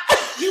drop,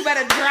 you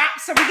better drop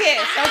some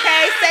gifts,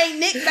 okay? Saint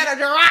Nick better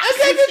drop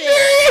some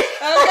shit,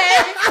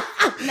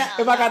 okay? No,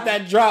 if I got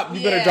that drop,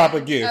 you better drop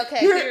a gift. Okay,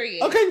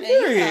 period. Okay,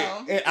 period.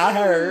 And I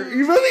heard.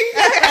 You really?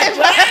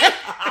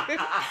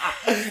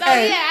 So,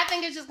 I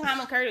think it's just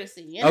common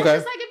courtesy. And it's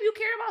just like, if you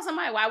care about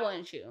somebody, why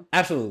wouldn't you?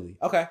 Absolutely.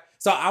 Okay.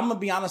 So, I'm going to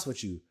be honest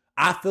with you.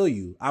 I feel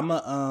you.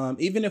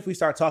 Even if we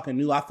start talking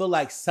new, I feel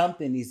like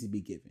something needs to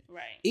be given.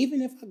 Right.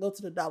 Even if I go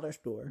to the dollar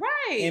store.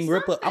 Right. And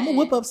I'm going to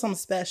whip up something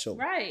special.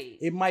 Right.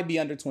 It might be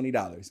under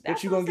 $20,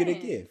 but you're going to get a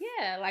gift.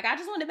 Yeah. Like, I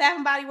just went to Bath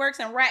and Body Works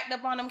and racked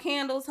up on them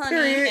candles, honey.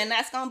 Period. And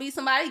that's going to be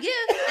somebody's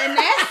gift. And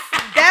that's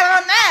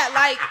that on that.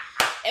 Like,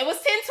 it was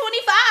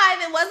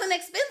 $10.25. It wasn't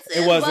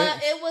expensive. It wasn't.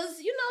 But it was,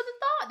 the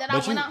thought that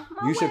but I went out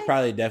my way. You should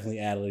probably definitely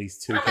add at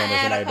least 2 I'm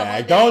candles in that gonna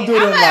bag. Don't do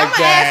them like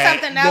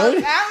that. I'm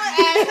going to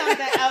add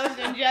something else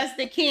than just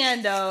the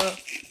candle.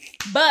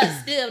 But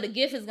still, the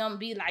gift is going to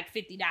be like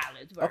 $50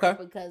 worth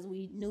because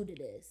we new to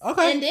this.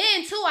 Okay. And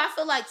then, too, I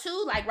feel like,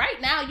 like right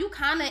now, you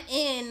kind of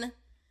in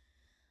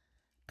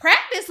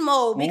practice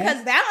mode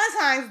because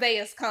Valentine's Day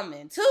is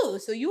coming, too.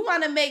 So you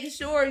want to make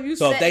sure you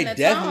So setting the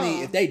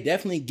tone. if they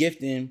definitely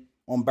gifting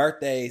on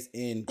birthdays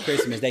and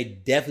Christmas, they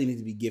definitely need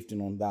to be gifting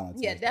on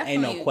Valentine's. Yeah, definitely.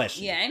 Ain't no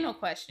question. Yeah, ain't no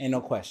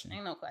question.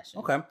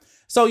 Okay.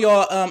 So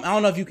y'all, I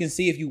don't know if you can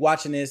see if you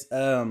watching this.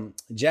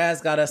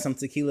 Jazz got us some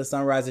tequila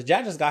sunrises.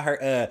 Jazz just got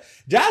her.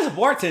 Jazz a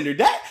bartender.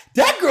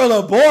 That girl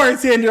a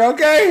bartender.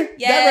 Okay.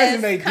 Yes. That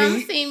resume Come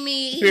deep. see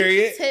me.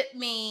 Period. Tip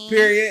me.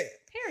 Period.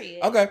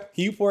 Period. Okay.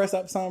 Can you pour us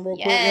up some real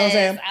quick? You know what I'm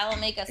saying? I will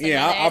make us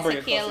I'll bring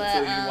it tequila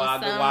closer to you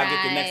while I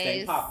get the next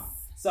thing popping.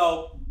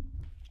 So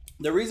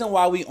the reason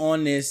why we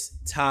on this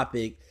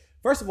topic,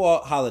 first of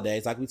all,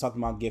 holidays, like we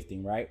talking about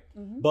gifting, right?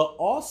 Mm-hmm. But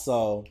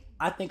also,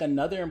 I think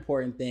another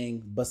important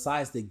thing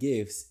besides the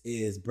gifts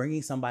is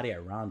bringing somebody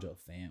around your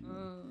family.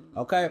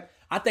 Okay?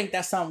 I think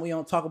that's something we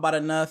don't talk about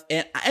enough.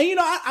 And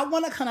I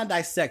want to kind of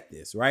dissect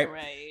this, right?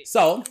 Right.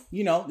 So,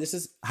 this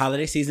is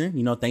holiday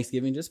season.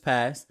 Thanksgiving just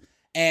passed.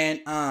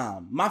 And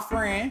my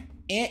friend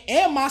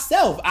and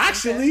myself,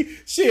 actually,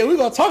 we're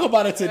going to talk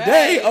about it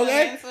today,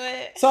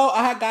 okay? So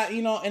I had got,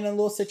 in a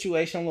little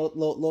situation,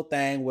 little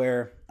thing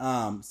where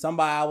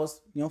somebody I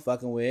was,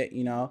 fucking with,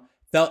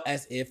 felt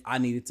as if I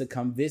needed to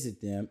come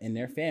visit them and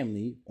their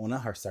family on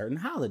a certain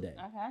holiday.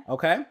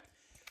 Okay?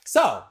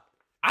 So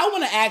I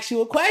want to ask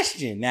you a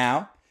question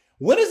now.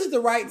 When is it the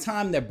right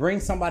time to bring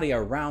somebody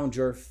around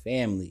your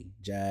family,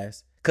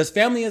 Jazz? Because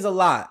family is a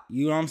lot.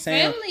 You know what I'm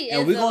saying?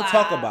 And we're going to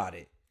talk about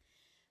it.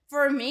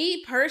 For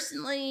me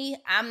personally,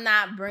 I'm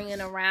not bringing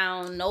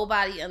around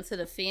nobody into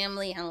the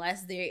family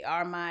unless they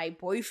are my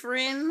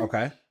boyfriend.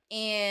 Okay.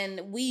 And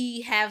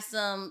we have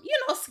some,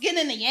 skin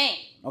in the game.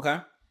 Okay.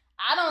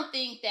 I don't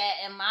think that,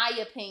 in my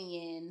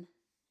opinion,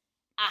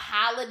 a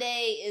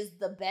holiday is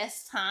the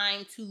best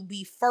time to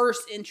be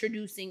first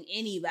introducing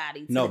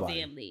anybody to the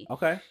family.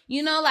 Okay.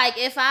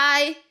 If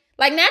I...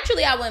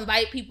 naturally, I would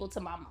invite people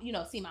to my,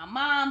 see my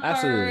mom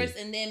first,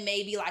 and then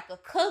maybe like a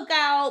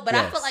cookout. But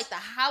I feel like the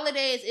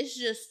holidays, it's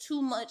just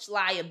too much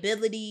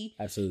liability.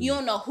 Absolutely. You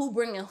don't know who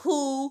bringing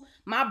who.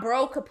 My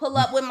bro could pull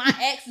up with my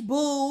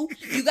ex-boo.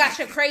 You got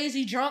your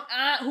crazy drunk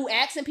aunt who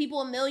asking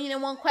people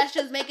 1,000,001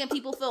 questions, making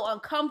people feel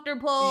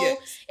uncomfortable.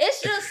 Yes.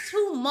 It's just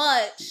too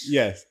much.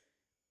 Yes.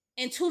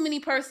 And too many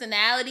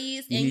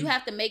personalities, and you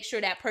have to make sure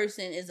that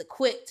person is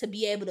equipped to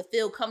be able to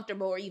feel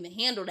comfortable or even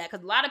handle that,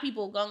 because a lot of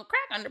people are gonna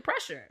crack under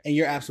pressure. And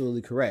you're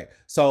absolutely correct.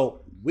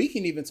 So we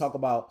can even talk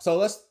about, so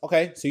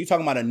you're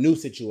talking about a new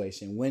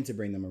situation, when to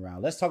bring them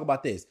around. Let's talk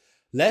about this.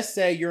 Let's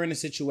say you're in a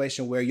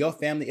situation where your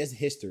family is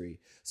history.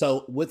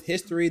 So with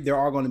history, there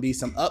are going to be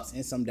some ups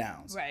and some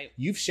downs. Right.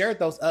 You've shared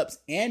those ups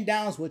and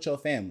downs with your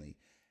family.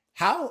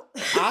 How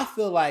I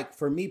feel like,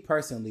 for me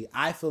personally,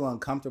 I feel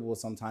uncomfortable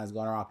sometimes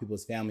going around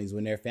people's families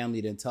when their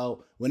family didn't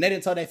tell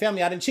their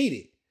family I done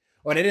cheated,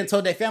 or they didn't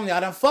tell their family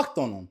I done fucked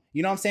on them.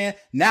 You know what I'm saying?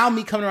 Now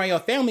me coming around your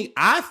family,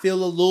 I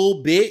feel a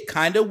little bit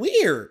kind of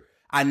weird.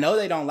 I know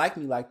they don't like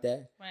me like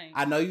that. Right.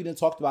 I know you done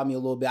talked about me a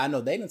little bit. I know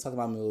they done talked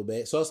about me a little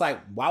bit. So it's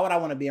like, why would I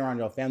want to be around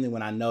your family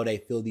when I know they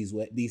feel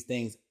these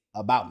things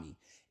about me,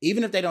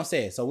 even if they don't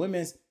say it? So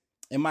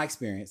in my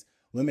experience,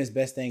 women's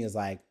best thing is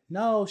like,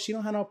 no, she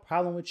don't have no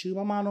problem with you.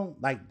 My mom don't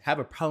have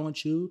a problem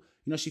with you.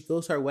 She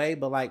feels her way,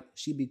 but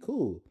she be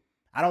cool.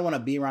 I don't want to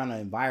be around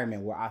an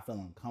environment where I feel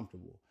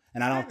uncomfortable.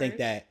 And I don't think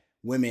that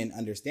women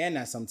understand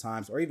that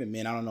sometimes, or even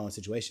men, I don't know in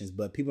situations,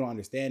 but people don't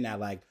understand that.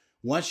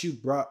 Once you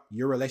brought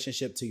your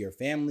relationship to your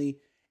family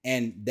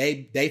and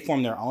they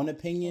form their own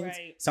opinions,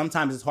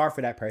 sometimes it's hard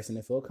for that person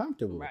to feel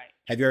comfortable. Right.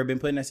 Have you ever been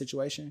put in that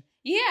situation?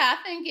 Yeah, I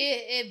think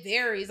it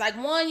varies.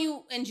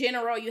 In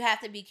general, you have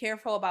to be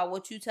careful about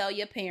what you tell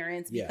your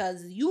parents,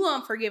 because you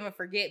unforgive and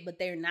forget, but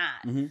they're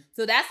not. Mm-hmm.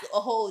 So that's a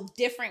whole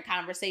different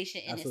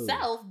conversation in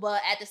itself.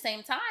 But at the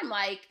same time,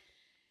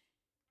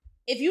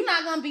 if you're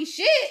not gonna be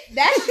shit,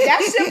 that's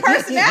your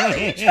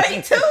personality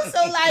trait too.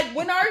 So like,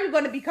 when are you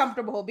gonna be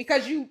comfortable?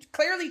 Because you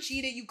clearly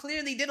cheated, you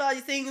clearly did all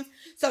these things.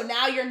 So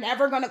now you're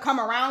never gonna come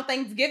around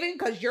Thanksgiving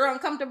because you're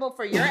uncomfortable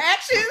for your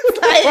actions.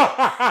 Like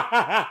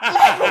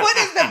what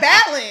is the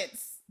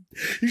balance?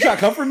 You trying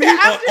to comfort me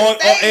on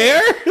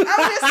air? I'm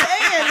just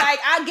saying, like,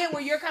 I get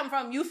where you're coming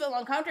from. You feel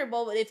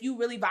uncomfortable, but if you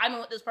really vibing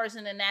with this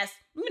person and that's,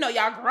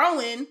 y'all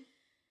growing,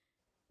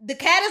 the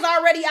cat is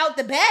already out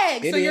the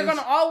bag. So you're going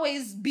to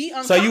always be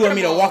uncomfortable. So you want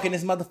me to walk in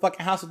this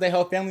motherfucking house with their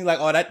whole family like,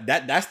 oh,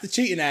 that's the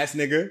cheating ass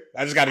nigga.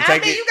 I just got to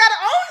take it. You got to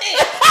own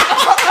it.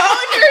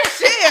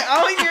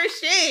 Own your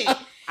shit.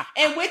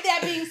 And with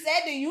that being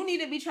said, then you need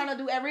to be trying to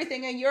do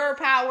everything in your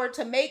power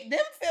to make them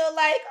feel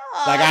like,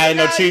 oh, like I ain't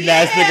no cheating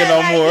ass nigga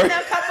no more.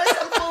 Come with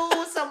some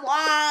food, some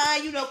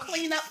wine,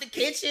 clean up the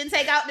kitchen,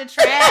 take out the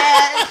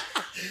trash.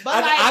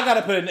 But I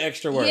gotta put in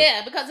extra work.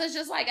 Yeah, because it's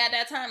just like at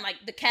that time, like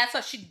the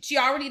cat's she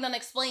already done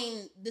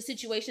explained the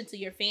situation to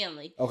your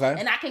family. Okay.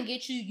 And I can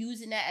get you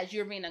using that as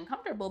you're being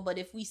uncomfortable. But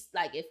if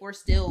we're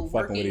still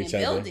working and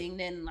building,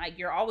 then like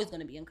you're always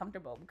gonna be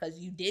uncomfortable because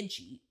you did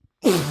cheat.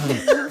 Because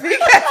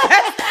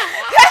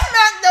that's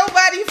not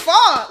nobody's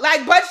fault,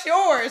 like but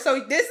yours.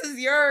 So this is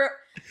your.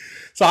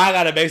 So I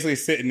gotta basically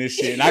sit in this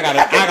shit, and I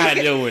gotta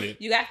deal with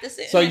it. You have to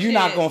sit. So you're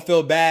not gonna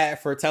feel bad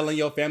for telling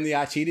your family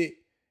I cheated?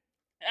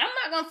 I'm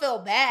not gonna feel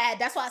bad.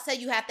 That's why I said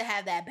you have to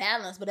have that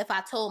balance. But if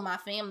I told my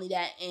family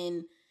that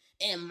in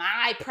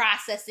my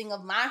processing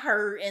of my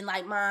hurt and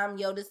like, Mom,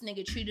 this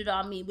nigga cheated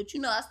on me, but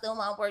I still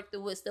want to work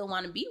through it, still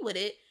want to be with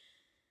it.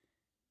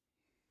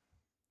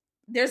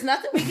 There's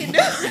nothing we can do.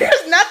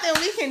 There's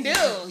nothing we can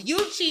do.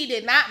 You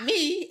cheated, not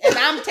me, and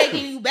I'm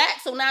taking you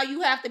back. So now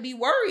you have to be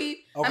worried.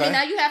 Okay. I mean,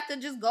 now you have to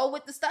just go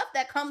with the stuff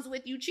that comes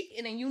with you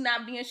cheating and you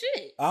not being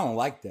shit. I don't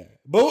like that,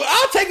 but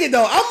I'll take it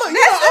though. I'm an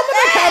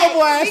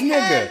accountable ass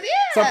nigga. Yeah.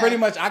 So pretty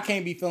much, I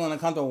can't be feeling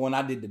uncomfortable when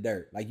I did the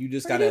dirt. Like you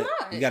just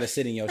gotta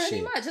sit in your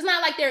shit. Much. It's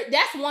not like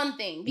that's one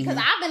thing because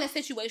I've been in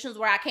situations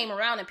where I came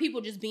around and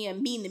people just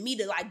being mean to me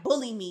to like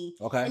bully me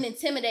and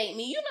intimidate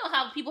me. You know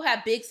how people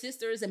have big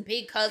sisters and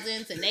big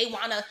cousins and they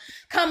want to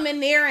come in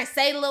there and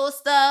say little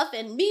stuff,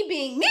 and me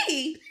being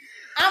me,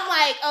 I'm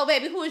like, oh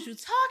baby, who is you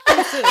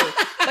talking to?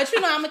 But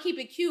I'm gonna keep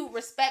it cute,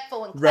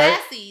 respectful, and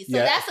classy. Right. So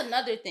that's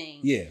another thing.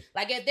 Yeah.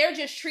 Like if they're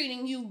just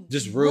treating you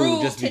just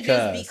rude just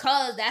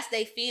because that's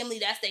their family,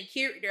 that's their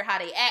character, how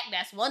they act,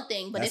 that's one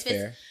thing. But if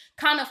it's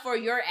kind of for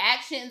your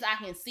actions,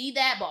 I can see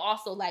that. But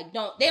also like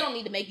they don't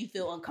need to make you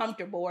feel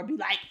uncomfortable or be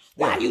like,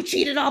 why you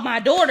cheated on my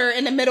daughter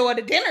in the middle of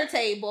the dinner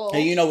table.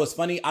 And you know what's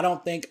funny? I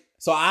don't think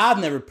so. I've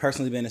never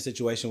personally been in a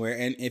situation where,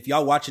 and if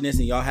y'all watching this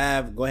and y'all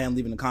have, go ahead and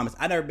leave in the comments.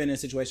 I've never been in a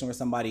situation where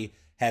somebody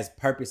has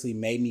purposely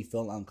made me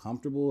feel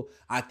uncomfortable.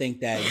 I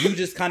think that you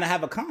just kind of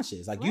have a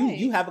conscience. Like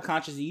you have a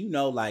conscience and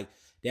like,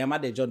 damn, I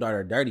did your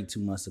daughter dirty 2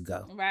 months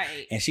ago.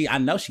 Right. And I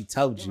know she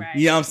told you. Right.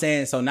 You know what I'm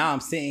saying? So now I'm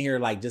sitting here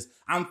like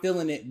I'm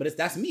feeling it, but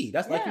that's me.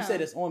 That's like you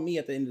said, it's on me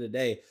at the end of the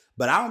day.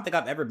 But I don't think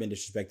I've ever been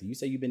disrespected. You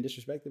say you've been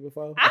disrespected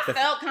before? I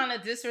felt kind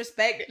of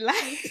disrespected.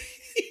 Like,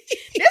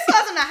 this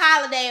wasn't a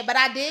holiday, but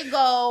I did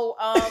go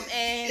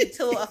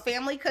into a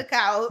family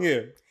cookout.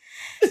 Yeah.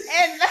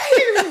 And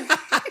like,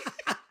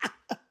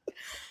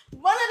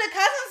 one of the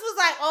cousins was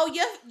like, oh,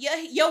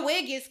 your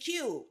wig is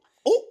cute.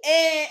 Ooh.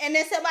 And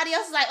then somebody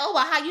else was like, oh,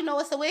 well, how you know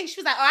it's a wig?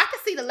 She was like, oh, I can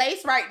see the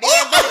lace right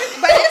there,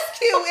 but it's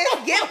cute,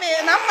 it's giving.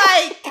 And I'm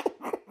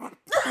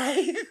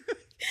like,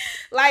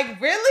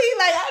 like, really?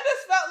 Like, I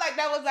just felt like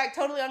that was like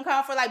totally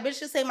uncalled for. Like, bitch,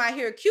 just say my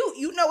hair cute.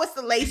 You know it's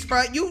the lace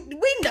front.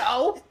 We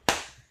know.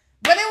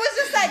 But it was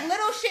just like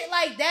little shit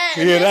like that.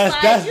 Yeah, that's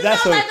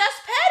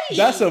petty.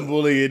 That's some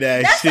bullying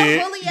ass shit.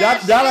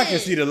 Y'all I can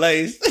see the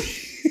lace.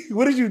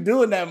 What did you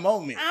do in that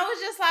moment? I was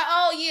just like,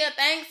 oh yeah,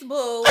 thanks,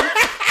 boo.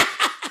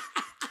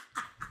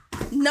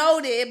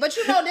 Noted. But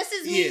this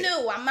is me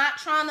new. I'm not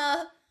trying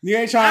to. You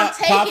ain't trying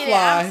to pop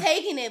fly. I'm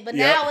taking it. But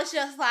now it's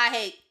just like,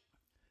 hey,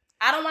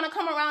 I don't want to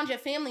come around your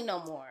family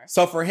no more.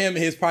 So for him,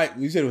 you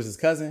said it was his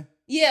cousin?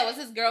 Yeah, it was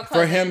his girl cousin.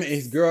 For him,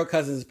 his girl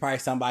cousin is probably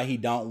somebody he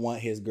don't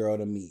want his girl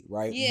to meet,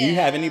 right? Yeah. Do you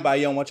have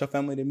anybody you don't want your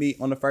family to meet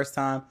on the first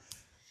time?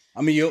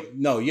 I mean, you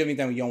have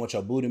anything you don't want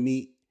your boo to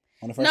meet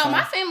on the first time? No,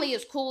 my family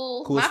is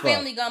cool. My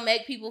family gonna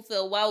make people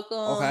feel welcome.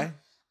 Okay.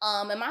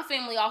 And my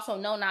family also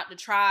know not to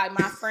try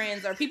my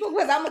friends or people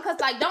because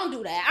like, don't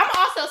do that. I'm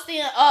also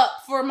standing up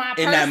for my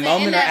person in that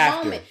moment in that or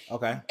after. Moment.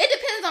 Okay. It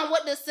depends on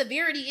what the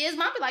severity is.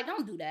 Mom be like,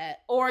 don't do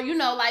that, or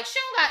like she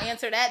don't got to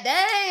answer that.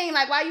 Dang,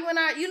 like why you in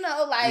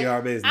our like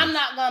our business. I'm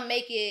not gonna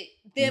make it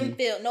them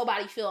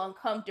nobody feel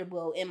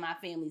uncomfortable in my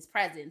family's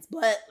presence.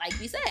 But like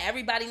we said,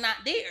 everybody not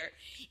there.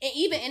 And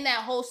even in that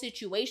whole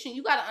situation,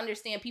 you got to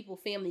understand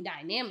people's family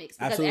dynamics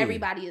because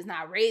everybody is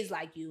not raised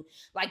like you.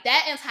 Like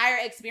that entire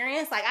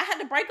experience, like I had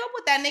to break up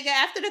with that nigga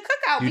after the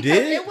cookout because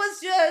it was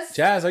just...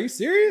 Jazz, are you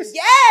serious?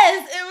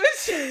 Yes, it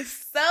was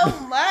just so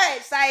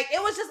much. Like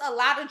it was just a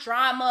lot of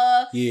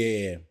drama.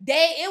 Yeah.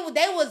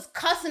 They was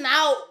cussing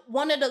out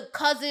one of the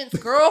cousins'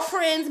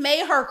 girlfriends,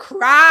 made her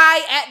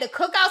cry at the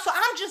cookout. So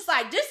I'm just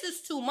like, this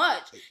is too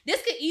much.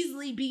 This could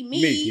easily be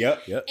me.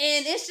 Yep. And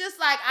it's just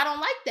like, I don't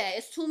like that.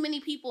 It's too many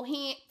people,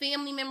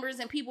 family members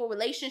and people,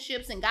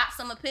 relationships, and got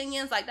some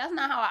opinions. Like, that's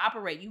not how I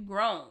operate. You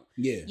grown.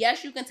 Yeah.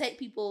 Yes, you can take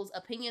people's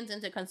opinions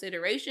into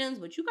considerations,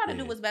 but you got to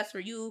do what's best for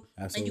you.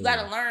 Absolutely. And you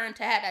got to learn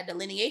to have that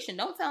delineation.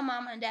 Don't tell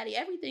mama and daddy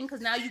everything,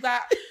 because now you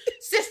got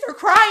sister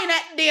crying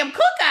at the damn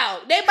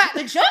cookout. They about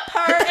to jump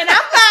her, and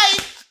I'm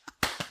like,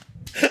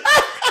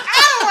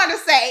 I don't want to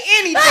say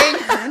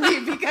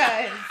anything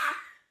because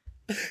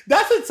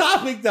that's a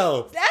topic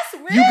though. That's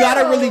real. You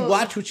gotta really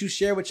watch what you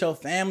share with your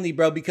family,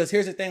 bro. Because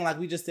here's the thing, like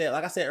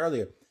I said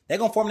earlier, they're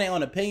gonna form their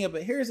own opinion.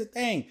 But here's the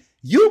thing,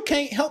 you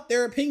can't help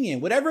their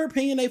opinion. Whatever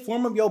opinion they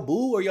form of your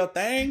boo or your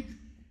thing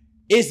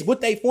is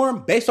what they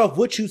form based off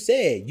what you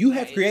said. You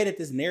have created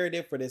this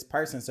narrative for this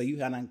person, so you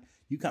can't.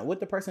 What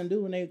the person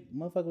do when they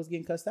motherfucker was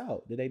getting cussed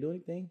out? Did they do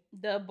anything?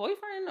 The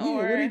boyfriend, Yeah,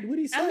 or what did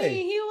he say? I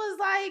mean, he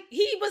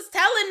was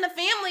telling the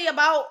family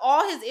about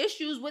all his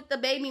issues with the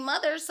baby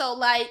mother. So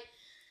like,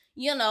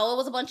 you know, it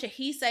was a bunch of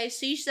he say,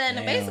 she said,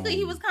 and basically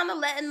he was kind of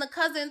letting the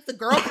cousins, the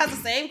girl, cause the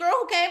same girl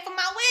who came from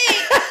my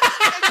wedding,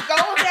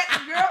 go at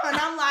the girl, and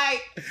I'm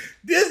like,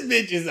 this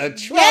bitch is a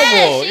trouble.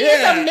 Yeah,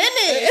 she's a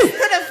menace to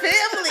the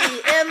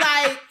family, and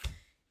like,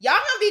 y'all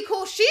gonna be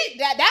cool.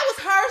 That was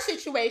her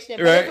situation,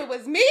 but if it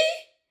was me,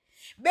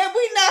 then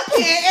we not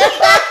can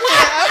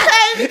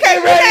okay?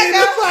 Because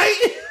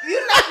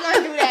you're not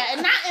gonna do that,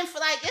 and not in for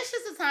like, it's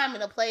just a time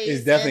and a place.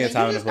 It's definitely a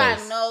time and a place. You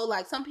just gotta know,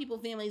 like, some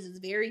people's families is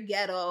very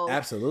ghetto.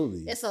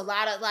 Absolutely, it's a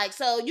lot of like,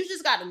 so you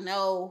just gotta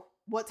know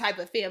what type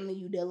of family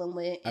you dealing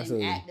with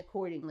and act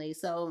accordingly.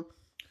 So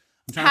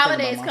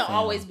holidays can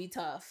always be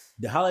tough.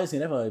 The holidays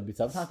can definitely be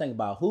tough. I'm trying to think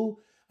about who.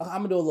 I'm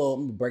gonna do a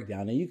little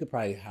breakdown, and you could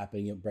probably hop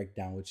in and break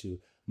down with you.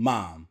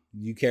 Mom,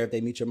 you care if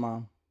they meet your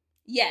mom?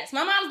 Yes,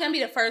 my mom's gonna be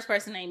the first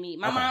person they meet.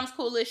 My mom's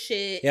cool as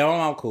shit. Yeah, my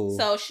mom cool.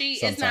 So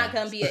it's not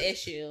gonna be an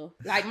issue.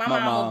 Like, my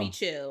mom will be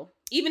chill.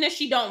 Even if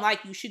she don't like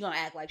you, she gonna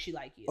act like she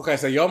like you. Okay,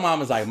 so your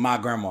mom is like my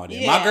grandma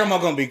then. Yeah. My grandma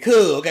gonna be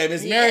cool. Okay,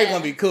 Miss Mary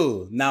gonna be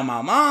cool. Now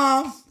my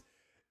mom,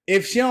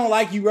 if she don't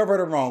like you, rub her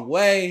the wrong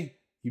way,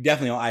 you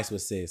definitely on ice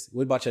with sis.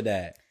 What about your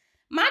dad?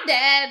 My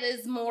dad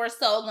is more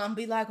so gonna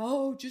be like,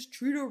 oh, just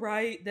treat her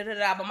right, da da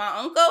da. But my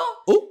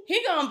uncle,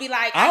 he gonna be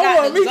like, I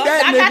got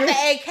the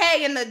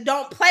AK and the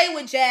don't play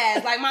with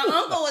jazz. Like, my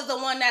uncle is the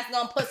one that's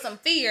gonna put some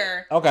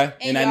fear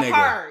in your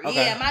heart.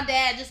 Okay. Yeah, my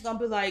dad just gonna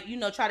be like, you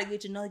know, try to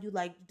get to know you,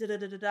 like da da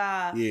da da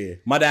da. Yeah,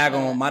 my dad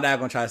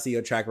gonna try to see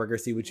your track record,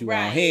 see what you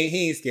want.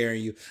 He ain't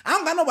scaring you. I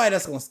don't got nobody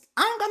that's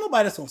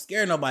gonna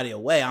scare nobody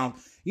away.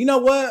 You know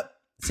what?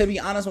 To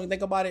be honest, when you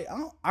think about it,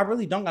 I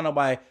really don't got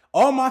nobody.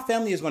 All my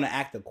family is going to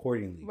act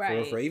accordingly.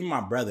 Right. For even my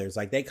brothers,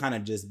 like, they kind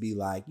of just be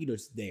like, you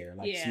just there,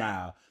 like,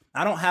 smile.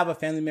 I don't have a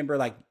family member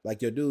like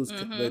your dudes,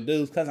 the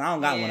dudes, cousin. I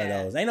don't got one of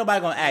those. Ain't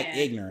nobody going to act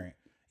ignorant.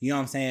 You know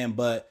what I'm saying?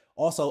 But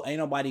also, ain't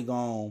nobody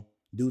going to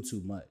do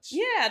too much.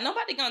 Yeah,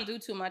 nobody going to do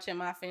too much in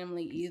my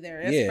family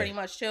either. It's pretty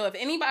much chill. If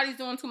anybody's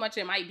doing too much,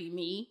 it might be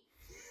me.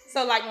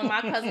 So, like, when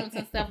my cousins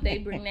and stuff, they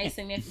bring their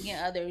significant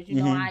others, you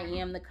know, I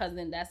am the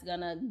cousin that's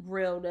gonna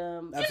grill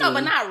them, you know,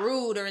 but not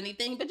rude or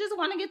anything, but just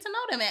want to get to know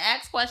them and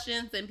ask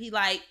questions and be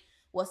like,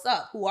 what's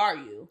up? Who are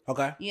you?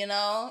 Okay. You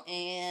know,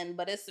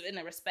 but it's in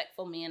a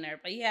respectful manner.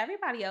 But yeah,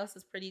 everybody else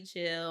is pretty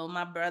chill.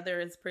 My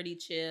brother is pretty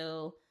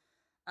chill.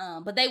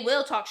 But they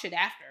will talk shit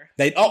after.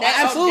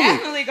 Absolutely.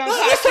 Definitely gonna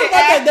talk shit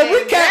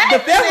after. The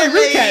family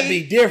recap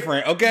be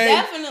different, okay?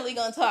 Definitely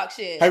gonna talk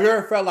shit. Have you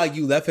ever felt like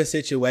you left a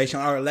situation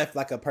or left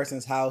like a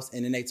person's house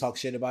and then they talk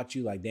shit about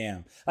you? Like,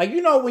 damn. Like,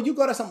 you know, when you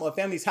go to a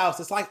family's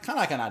house, it's like kind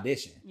of like an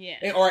audition.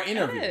 Yeah. Or an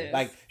interview.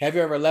 Like, have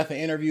you ever left an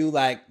interview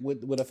like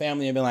with a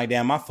family and been like,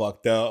 damn, I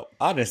fucked up.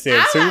 I just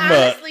said too much.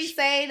 I honestly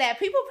say that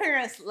people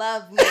parents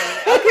love me.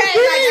 Okay?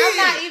 Like, I'm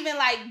not even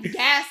like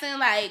gassing.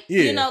 Like,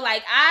 you know,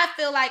 like, I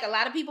feel like a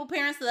lot of people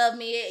parents love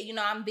me. You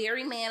know, I'm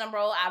very manable.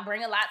 I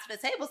bring a lot to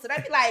the table. So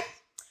they'd be like,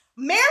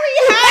 marry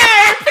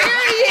her,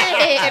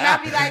 period. And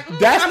I'll be like,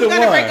 I'm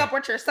going to break up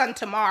with your son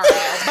tomorrow.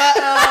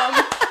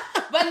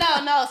 But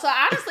no. So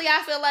honestly,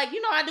 I feel like,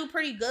 you know, I do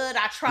pretty good.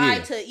 I try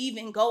to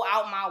even go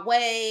out my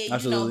way,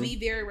 you know, be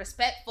very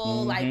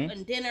respectful. Like,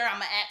 in dinner, I'm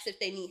going to ask if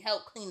they need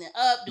help cleaning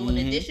up, doing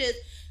the dishes.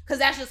 Because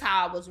that's just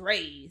how I was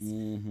raised.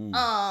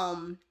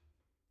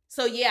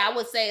 So yeah, I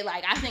would say,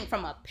 like, I think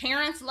from a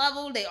parent's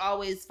level, they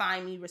always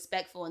find me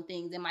respectful in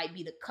things. It might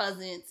be the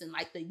cousins and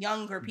like the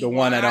younger people. The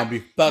one that don't be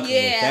fucking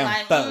with them,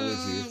 like, fuck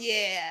with you.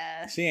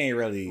 Yeah. She ain't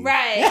really.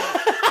 Right.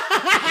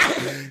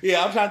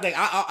 Yeah, I'm trying to think.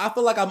 I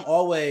feel like I'm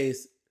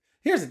always,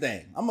 here's the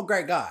thing. I'm a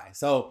great guy.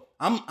 So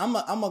I'm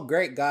a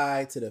great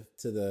guy to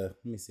the,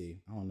 let me see.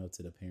 I don't know,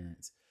 to the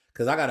parents.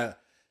 Cause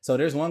so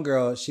there's one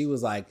girl, she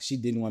was like, she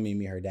didn't want me to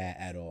meet her dad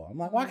at all. I'm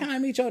like, why can't I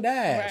meet your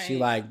dad? Right. She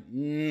like,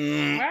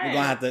 we're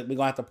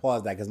gonna have to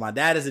pause that because my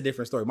dad is a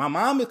different story. My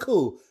mom is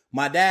cool.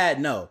 My dad,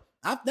 no.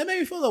 That made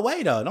me feel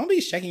away though. Don't be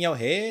shaking your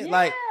head. Yeah.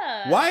 Like,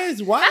 why is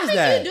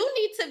that? You do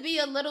need to be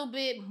a little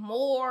bit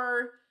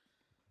more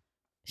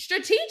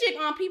strategic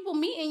on people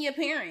meeting your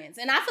parents.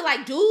 And I feel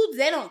like dudes,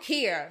 they don't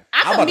care.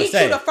 I could meet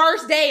you the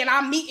first day and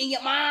I'm meeting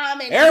your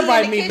mom. And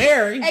everybody meet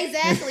Mary.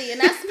 Exactly.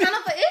 And that's kind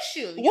of an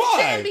issue. You Why?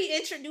 shouldn't be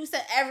introducing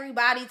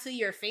everybody to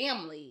your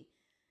family.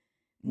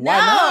 Why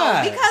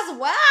not? Because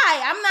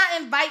why? I'm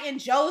not inviting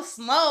Joe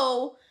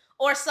Smo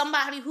or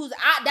somebody who's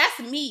that's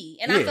me.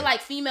 And I feel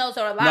like females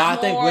are a lot more. I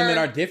think women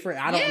are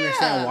different. I don't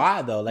understand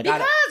why though. Like,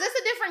 because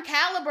it's a different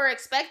caliber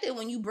expected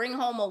when you bring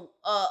home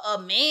a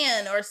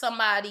man or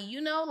somebody, you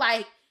know,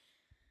 like.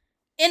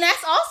 And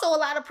that's also a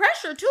lot of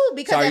pressure too.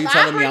 Because so are you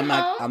telling me I'm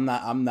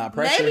not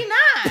pressured? Maybe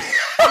not.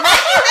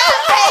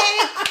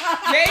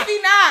 Maybe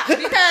not.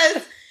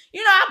 Because,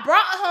 you know, I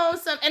brought home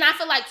some, and I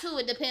feel like too,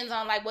 it depends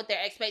on like what their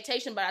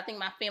expectation, but I think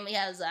my family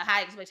has a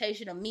high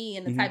expectation of me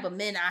and the type of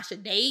men I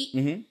should date.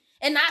 Mm-hmm.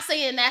 And not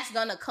saying that's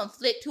gonna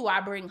conflict who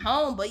I bring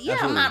home, but yeah,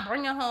 absolutely. I'm not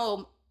bringing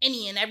home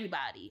any and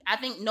everybody. I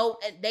think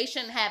they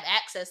shouldn't have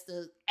access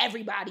to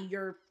everybody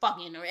you're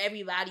fucking or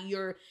everybody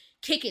you're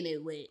kicking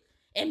it with.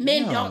 And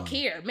men don't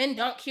care. Men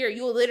don't care.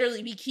 You'll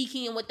literally be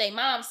kikiing with their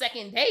mom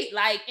second date.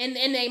 Like, and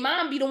their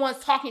mom be the ones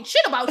talking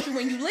shit about you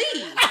when you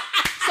leave.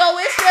 So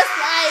it's just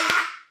like,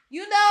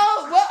 you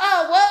know,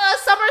 what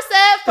Summer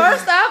said,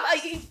 first off,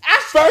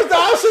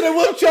 I should have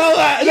whooped your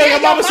ass. Yeah, your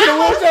mama should have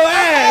whooped your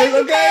ass.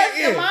 Okay.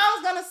 Yeah. The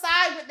mom's gonna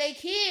side with their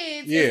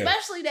kids,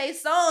 especially their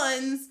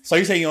sons. So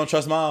you say you don't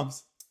trust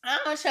moms? I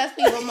don't trust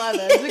people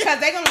mothers because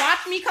they gonna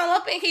watch me come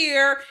up in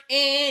here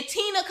and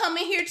Tina come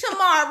in here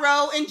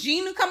tomorrow and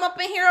Gina come up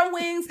in here on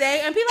Wednesday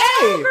and be like,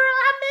 "Oh, girl,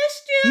 I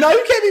missed you." No,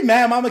 you can't be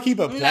mad. Mama keep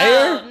a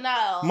player.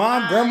 No.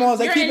 Mom, grandmas,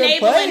 they keep it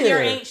player. Your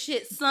ain't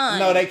shit son.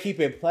 No, they keep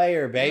it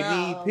player, baby.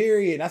 No.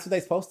 Period. That's what they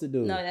supposed to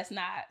do. No, that's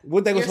not.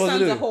 What they were supposed to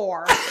do? Your son's a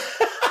whore.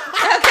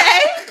 Okay.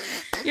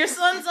 Your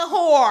son's a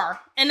whore.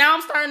 And now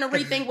I'm starting to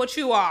rethink what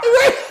you are.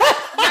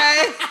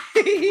 Okay?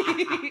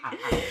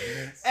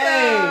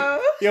 Hey,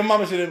 your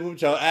mama should have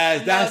whooped your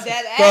ass. That's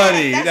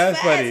funny. That's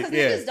funny. Yeah.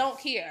 Niggas don't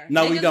care.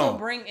 No, niggas we don't.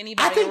 Bring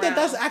anybody I think around.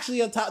 that's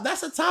actually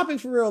that's a topic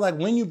for real. Like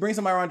when you bring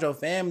somebody around your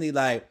family,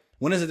 like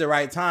when is it the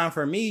right time?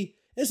 For me,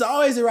 it's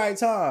always the right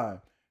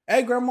time.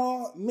 Hey,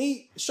 grandma,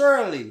 meet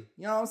Shirley.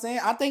 You know what I'm saying?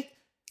 I think.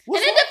 And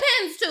it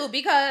depends too,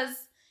 because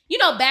you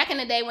know back in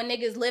the day when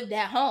niggas lived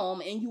at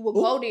home and you would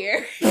go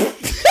there.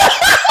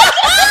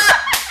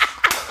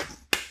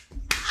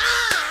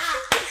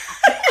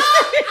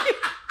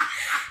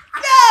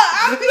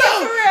 I'm being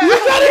for real.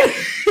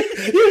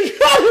 You're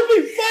trying to be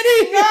funny.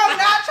 No, I'm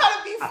not trying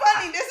to be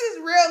funny. This is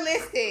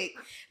realistic.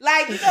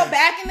 Like, you know,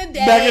 back in the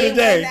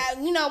day.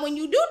 You know, when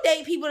you do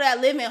date people that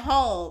live at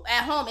home,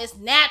 it's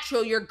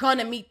natural you're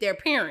gonna meet their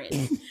parents.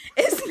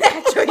 It's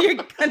natural you're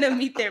gonna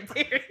meet their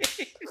parents.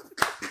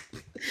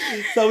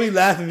 So we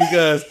laughing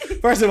because,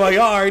 first of all,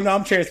 y'all already know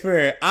I'm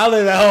transparent. I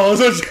live at home,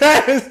 so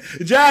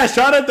Josh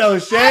trying to throw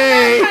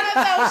shade. I'm not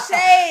trying to throw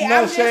shade.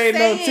 No I'm shade,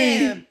 just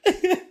saying, no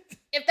tea.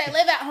 If they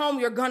live at home,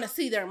 you're gonna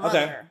see their mother.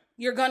 Okay.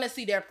 You're gonna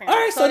see their parents. All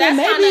right, so that's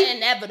kind of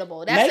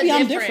inevitable. That's maybe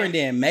I'm different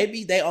then.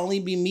 Maybe they only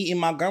be meeting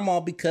my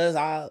grandma because you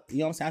know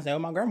what I'm saying? I stay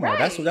with my grandma.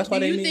 Right. That's why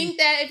they meet. Do you think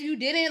that if you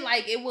didn't,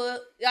 like, it would,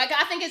 like,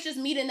 I think it's just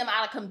meeting them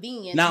out of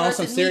convenience. Now on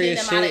some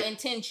serious shit, out of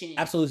intention.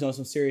 Absolutely, on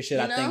some serious shit.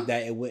 You know? I think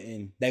that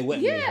they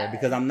wouldn't meet her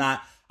because I'm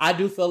not. I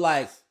do feel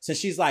like since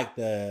she's like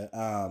the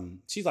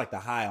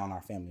high on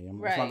our family.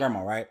 It's my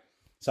grandma, right?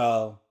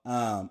 So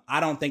I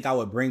don't think I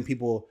would bring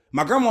people.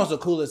 My grandma's the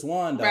coolest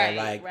one though.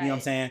 Right. You know what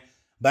I'm saying?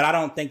 But I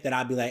don't think that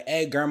I'd be like,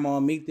 hey, grandma,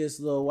 meet this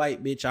little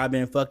white bitch I've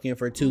been fucking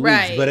for 2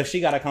 weeks. But if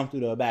she got to come through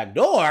the back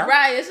door.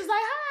 Right. It's just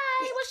like,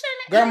 hi, what's your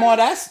name? Grandma,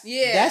 that's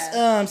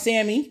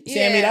Sammy. Yeah.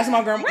 Sammy, that's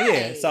my grandma. Right.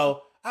 Yeah.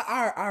 So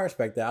I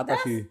respect that. I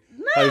thought you.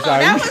 No, that's a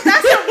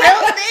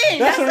real thing.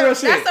 That's a real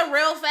shit. That's a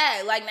real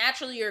fact. Like,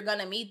 naturally, you're going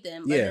to meet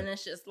them. But then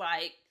it's just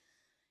like,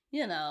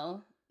 you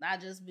know, I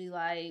just be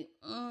like,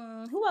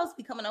 who else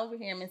be coming over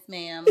here, Miss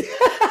Ma'am?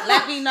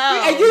 Let me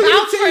know.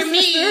 Vouch for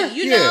me.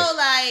 You know,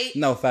 like.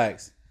 No,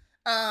 facts.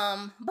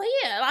 But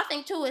yeah, I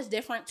think too it's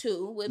different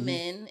too with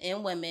men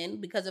and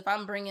women, because if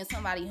I'm bringing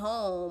somebody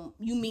home,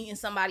 you meeting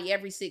somebody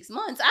every 6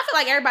 months. I feel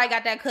like everybody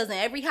got that cousin.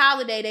 Every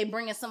holiday they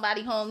bringing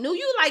somebody home new.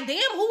 You like,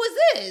 damn, who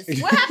is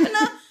this? What happened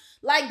to?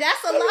 Like,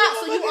 that's a lot.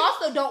 So you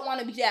also don't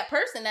want to be that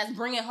person that's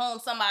bringing home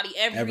somebody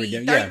every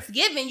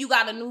Thanksgiving. You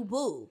got a new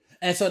boo.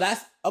 And so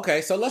that's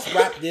okay. So let's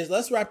wrap this.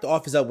 Let's wrap the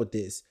office up with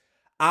this.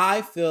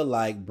 I feel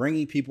like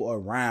bringing people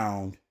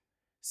around.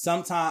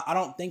 Sometimes I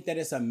don't think that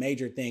it's a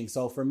major thing.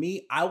 So for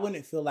me, I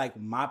wouldn't feel like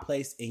my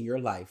place in your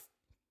life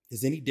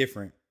is any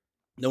different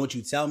than what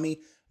you tell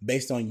me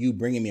based on you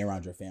bringing me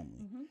around your family.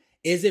 Mm-hmm.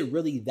 Is it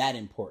really that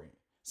important?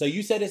 So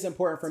you said it's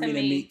important for me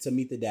to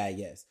meet the dad.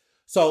 Yes.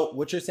 So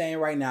what you're saying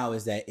right now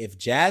is that if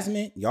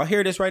Jasmine, y'all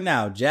hear this right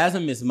now,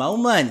 Jasmine Miss Mo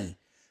Money,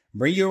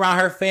 bring you around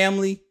her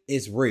family,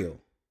 it's real.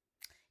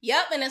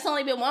 Yep. And it's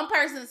only been one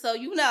person. So,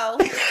 you know,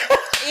 and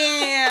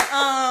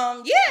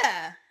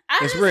yeah.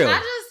 It's real.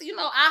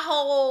 I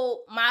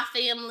hold my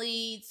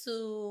family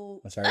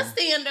to a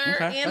standard.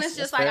 Okay. And it's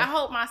just like, fair. I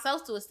hold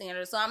myself to a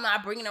standard. So I'm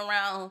not bringing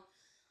around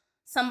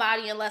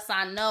somebody unless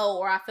I know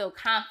or I feel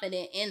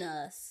confident in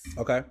us.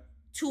 Okay.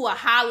 to a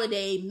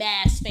holiday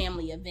mass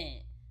family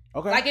event.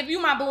 Okay. Like if you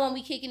my boo and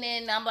we kicking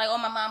in, and I'm like, oh,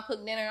 my mom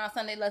cooked dinner on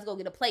Sunday, let's go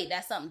get a plate.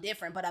 That's something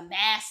different. But a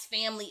mass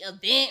family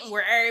event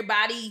where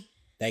everybody,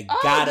 they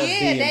gotta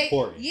be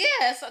important.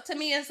 Yeah, so to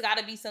me, it's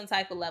gotta be some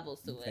type of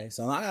levels to it. Okay,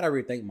 so I gotta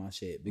rethink my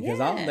shit because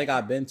I don't think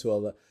I've been to a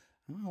lot.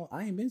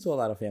 I ain't been to a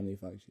lot of family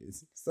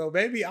functions, so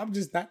maybe I'm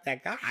just not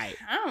that guy.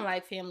 I don't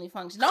like family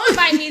functions. Don't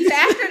invite me to.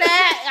 After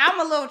that, I'm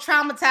a little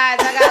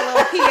traumatized. I got a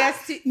little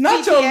PTSD.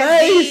 Not your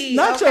lace.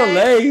 Not your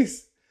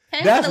lace.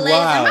 That's wild.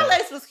 And my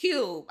lace was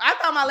cute. I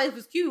thought my lace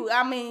was cute.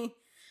 I mean,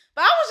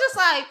 but I was just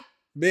like,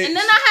 bitch. And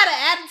then I had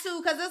an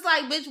attitude because it's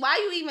like, bitch, why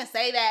you even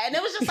say that? And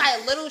it was just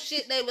like little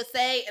shit they would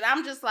say, and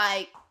I'm just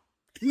like,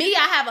 me,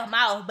 I have a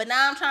mouth, but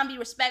now I'm trying to be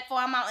respectful.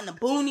 I'm out in the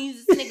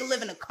boonies. This nigga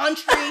live in the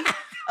country.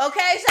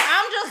 Okay, so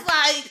I'm just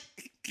like,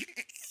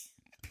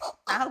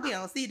 I hope you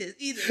don't see this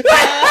either.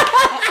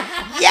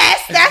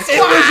 Yes, that's why.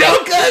 It was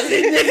your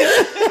cousin, nigga.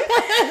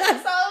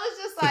 So it was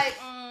just like,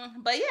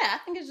 but yeah, I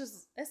think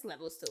it's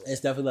levels to it.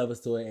 It's definitely levels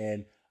to it,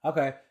 and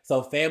okay,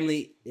 so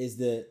family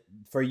is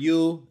for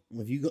you.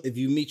 If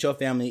you meet your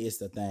family, it's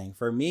the thing.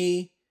 For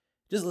me,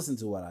 just listen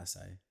to what I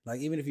say. Like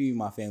even if you meet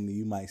my family,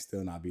 you might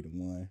still not be the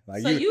one.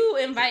 Like so you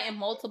inviting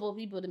multiple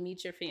people to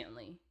meet your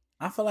family.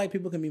 I feel like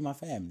people can meet my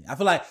family. I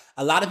feel like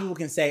a lot of people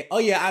can say, oh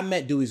yeah, I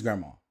met Dewey's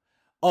grandma.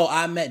 Oh,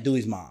 I met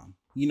Dewey's mom.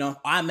 You know,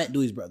 I met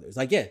Dewey's brothers.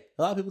 Like, yeah,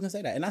 a lot of people can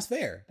say that. And that's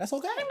fair. That's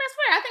okay. I think that's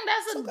fair. I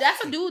think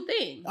that's a dude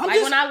thing.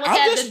 When I look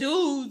at the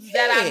dudes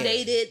that I've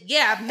dated,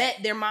 I've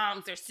met their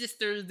moms, their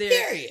sisters,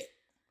 Period.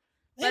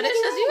 But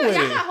it's just,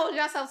 y'all gotta hold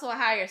yourself to a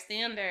higher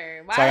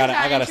standard. Why so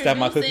I gotta step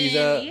my cookies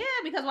up? Yeah,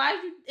 because why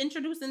are you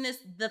introducing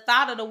the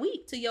thought of the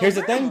week to your Here's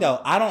grandma? the thing,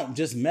 though. I don't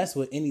just mess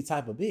with any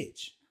type of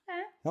bitch.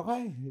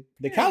 Okay,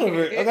 the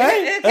caliber.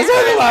 Okay, let's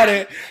talk about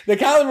it. The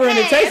caliber and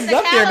the taste is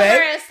up there, man. The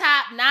caliber is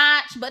top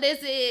notch, but is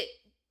it?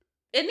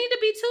 It need to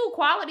be too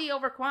quality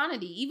over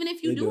quantity. Even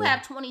if you do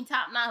have 20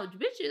 top notch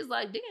bitches,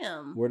 like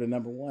damn, we're the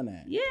number one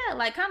at. Yeah,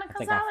 like kind of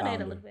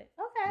consolidate a little bit.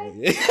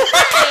 Okay, hey,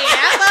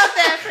 I love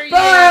that for you.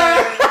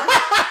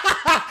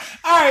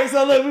 All right,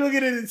 so look, we'll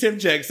get into temp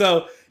check.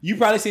 So you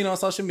probably seen on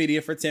social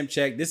media for temp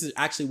check. This is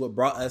actually what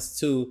brought us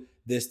to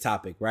this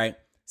topic, right?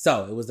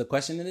 So it was the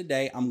question of the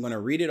day. I'm going to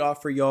read it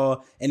off for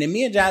y'all. And then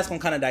me and Jazz going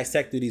to kind of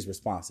dissect through these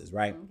responses,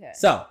 right? Okay.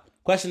 So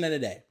question of the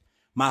day.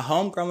 My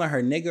homegirl and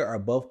her nigga are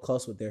both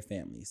close with their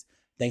families.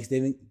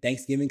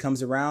 Thanksgiving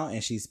comes around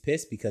and she's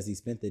pissed because he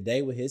spent the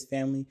day with his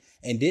family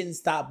and didn't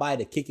stop by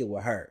to kick it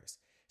with hers.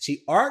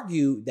 She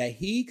argued that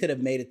he could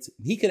have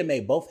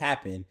made both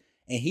happen.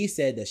 And he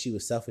said that she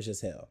was selfish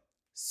as hell.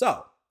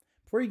 So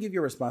before you give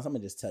your response, I'm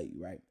going to just tell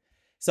you, right?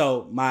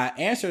 So my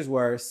answers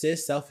were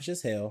sis selfish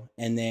as hell,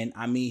 and then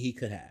he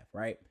could have,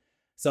 right?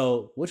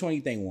 So which one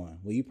you think won?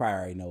 Well, you probably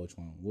already know which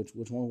one.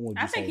 Which one would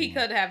you say? I think he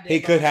could have. He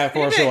could have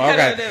for sure.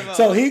 Okay,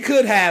 so he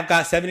could have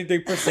got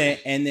 73%,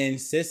 and then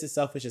sis is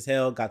selfish as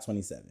hell got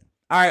 27.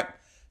 All right,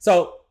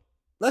 so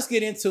let's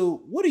get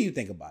into what do you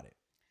think about it?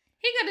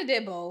 He could have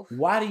did both.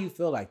 Why do you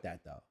feel like that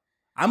though?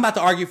 I'm about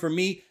to argue for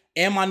me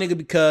and my nigga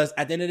because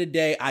at the end of the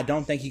day, I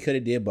don't think he could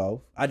have did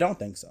both. I don't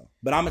think so,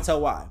 but I'm gonna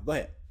tell why. Go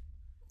ahead.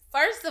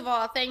 First of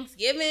all,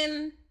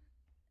 Thanksgiving,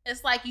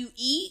 it's like you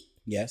eat.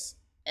 Yes.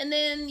 And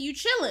then you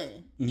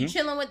chilling. Mm-hmm. You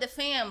chilling with the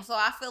fam. So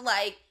I feel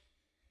like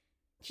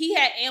he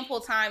had ample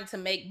time to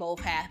make both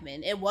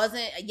happen. It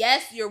wasn't,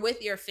 yes, you're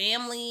with your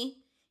family.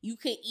 You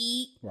can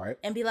eat. Right.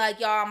 And be like,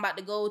 y'all, I'm about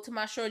to go to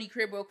my shorty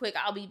crib real quick.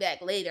 I'll be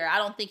back later. I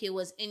don't think it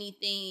was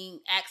anything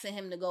asking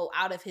him to go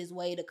out of his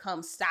way to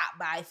come stop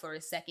by for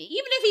a second.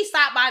 Even if he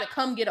stopped by to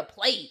come get a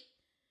plate.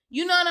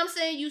 You know what I'm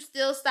saying? You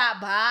still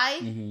stop by.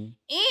 Mm-hmm.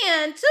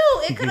 And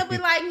two, it could have been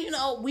like,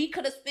 we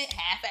could have spent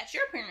half at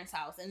your parents'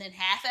 house and then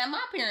half at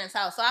my parents'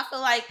 house. So I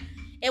feel like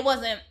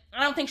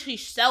I don't think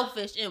she's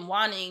selfish in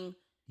wanting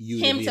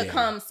him to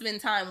come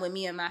spend time with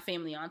me and my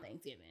family on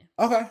Thanksgiving.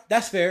 Okay,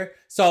 that's fair.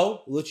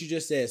 So what you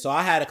just said. So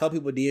I had a couple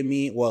people DM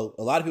me. Well,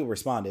 a lot of people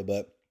responded,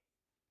 but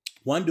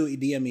one dude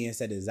DM me and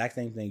said the exact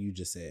same thing you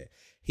just said.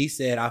 He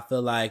said, I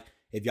feel like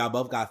if y'all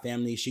both got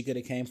family, she could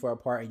have came for a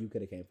part and you could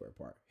have came for a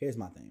part. Here's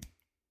my thing.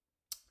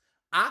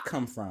 I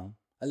come from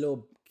a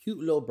cute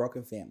little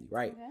broken family,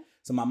 right? Okay.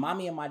 So my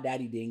mommy and my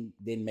daddy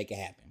didn't make it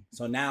happen.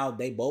 So now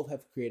they both have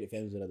created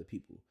families with other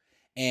people.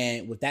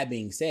 And with that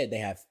being said,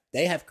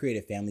 they have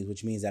created families,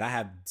 which means that I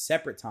have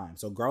separate time.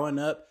 So growing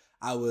up,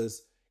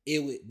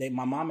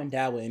 my mom and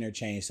dad would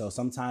interchange. So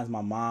sometimes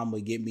my mom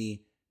would get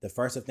me the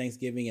first of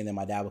Thanksgiving and then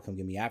my dad would come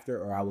get me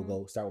after, or I would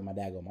go start with my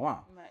dad, go with my mom.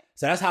 Right.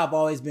 So that's how I've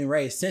always been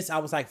raised since I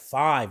was like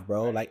 5,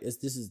 bro. Right. Like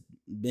this has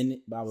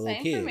been by a little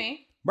kid. Same for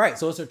me. Right.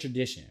 So it's a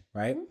tradition,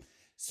 right? Mm-hmm.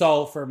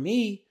 So for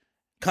me,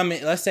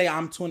 let's say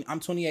I'm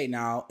 28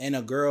 now, and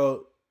a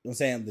girl, I'm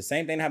saying the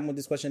same thing happened with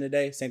this question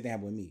today, same thing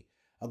happened with me.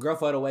 A girl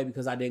fell away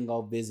because I didn't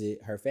go visit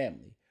her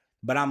family.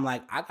 But I'm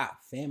like, I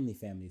got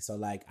family. So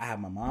like I have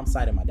my mom's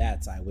side and my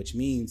dad's side, which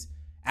means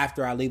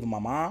after I leave with my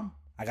mom,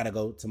 I gotta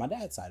go to my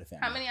dad's side of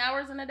family. How many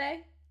hours in a day?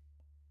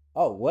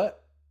 Oh,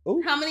 what?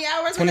 Ooh. How many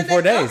hours?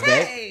 24 days,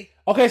 babe.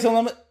 Okay,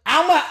 so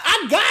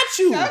I got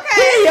you.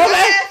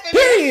 Okay.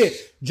 Period.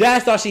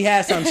 Jazz thought she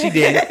had something she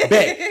didn't.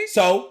 Bet.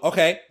 So,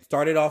 okay.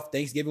 Started off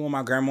Thanksgiving with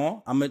my grandma.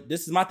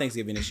 This is my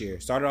Thanksgiving this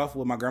year. Started off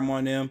with my grandma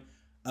and them.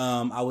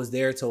 I was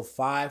there till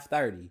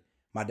 5:30.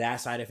 My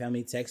dad's side of the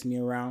family texted me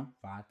around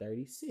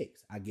 5:36.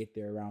 I get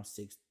there around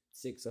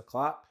 6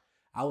 o'clock.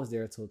 I was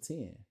there till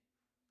 10.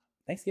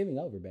 Thanksgiving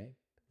over, babe.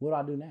 What do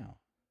I do now?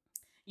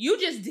 You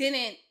just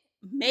didn't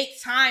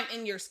make time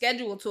in your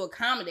schedule to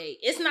accommodate.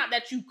 It's not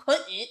that you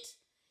couldn't.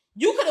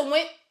 You could have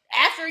went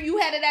after you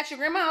had it at your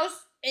grandma's house,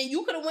 and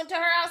you could have went to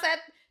her house at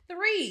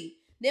 3.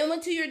 Then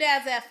went to your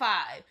dad's at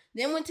 5.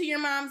 Then went to your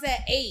mom's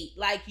at 8.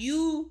 Like,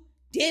 you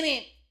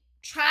didn't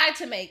try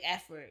to make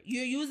effort.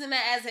 You're using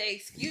that as an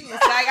excuse.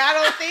 Like, I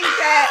don't think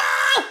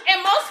that.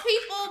 And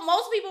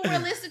most people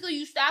realistically,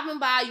 you stopping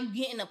by, you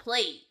getting a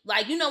plate.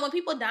 Like, you know, when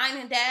people dine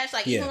and dash,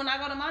 like, even when I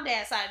go to my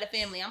dad's side of the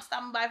family, I'm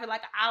stopping by for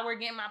like an hour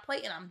getting my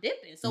plate and I'm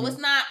dipping. So it's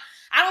not,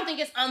 I don't think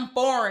it's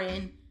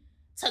unforeign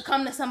to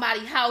come to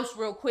somebody's house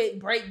real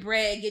quick, break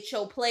bread, get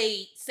your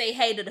plate, say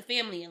hey to the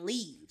family and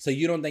leave. So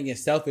you don't think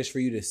it's selfish for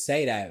you to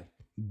say that?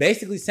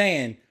 Basically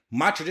saying,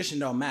 my tradition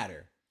don't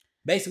matter.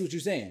 Basically what you're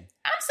saying.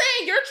 I'm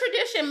saying your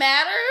tradition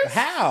matters.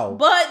 How?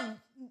 But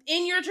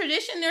in your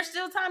tradition, there's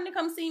still time to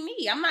come see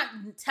me. I'm not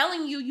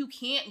telling you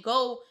can't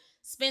go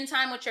spend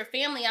time with your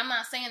family. I'm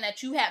not saying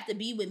that you have to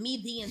be with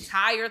me the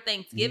entire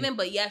Thanksgiving.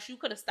 But yes, you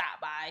could have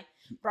stopped by,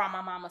 brought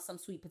my mama some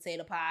sweet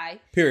potato pie.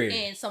 Period.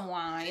 And some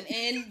wine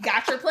and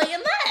got your plate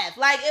and left.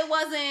 Like, I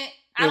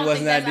don't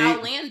think that's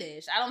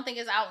outlandish. I don't think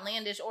it's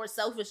outlandish or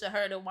selfish of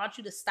her to want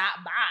you to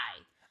stop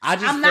by.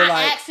 I'm not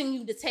asking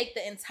you to take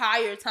the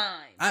entire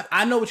time.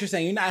 I know what you're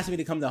saying. You're not asking me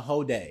to come the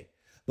whole day.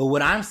 But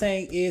what I'm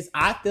saying is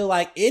I feel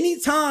like any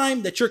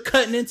time that you're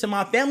cutting into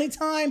my family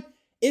time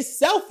is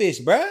selfish,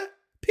 bruh.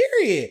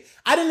 Period.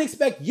 I didn't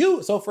expect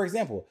you. So, for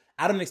example,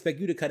 I don't expect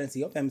you to cut into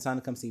your family time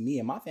to come see me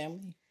and my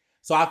family.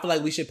 So I feel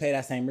like we should pay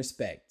that same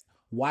respect.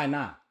 Why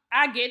not?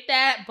 I get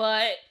that,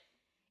 but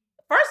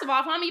first of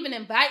all, if I'm even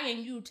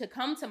inviting you to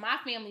come to my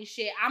family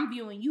shit, I'm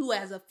viewing you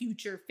as a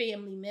future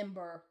family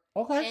member.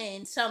 Okay.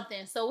 And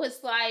something. So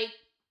it's like,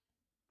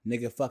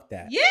 nigga, fuck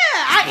that. Yeah,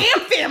 I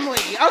am family.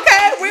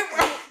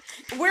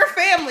 Okay? We're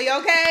family,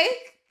 okay?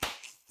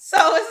 So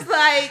it's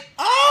like,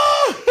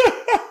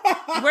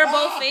 we're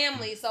both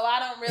family, so I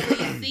don't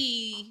really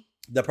see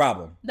the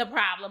problem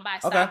by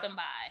stopping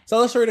by. So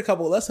let's read a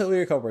couple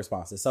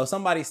responses. So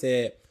somebody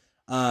said,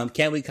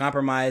 can we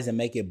compromise and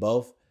make it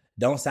both?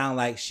 Don't sound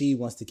like she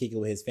wants to kick it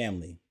with his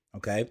family.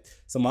 Okay.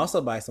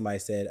 Somebody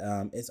said,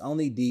 it's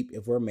only deep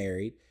if we're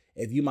married.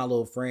 If you my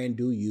little friend,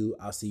 do you?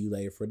 I'll see you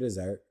later for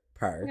dessert.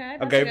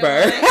 Okay,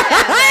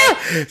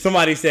 purr.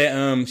 Somebody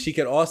said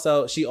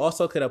she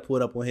also could have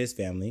pulled up on his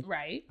family.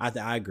 Right.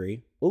 I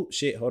agree. Oh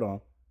shit, hold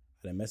on.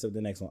 I didn't mess up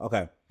the next one.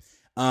 Okay.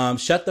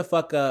 Shut the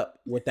fuck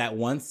up with that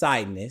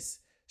one-sidedness.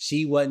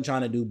 She wasn't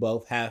trying to do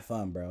both. Have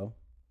fun, bro.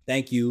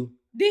 Thank you.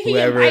 Did he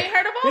invite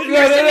her to both?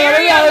 Your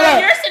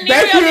scenario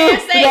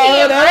didn't say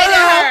he invited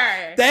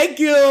her. Thank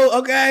you.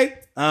 Okay.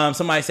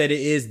 Somebody said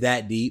it is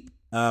that deep.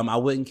 I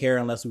wouldn't care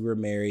unless we were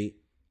married.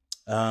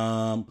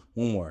 One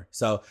more.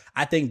 So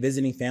I think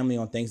visiting family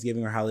on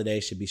Thanksgiving or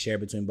holidays should be shared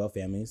between both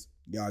families.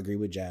 Y'all agree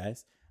with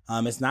Jazz?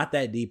 It's not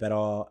that deep at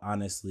all,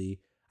 honestly.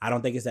 I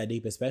don't think it's that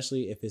deep,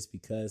 especially if it's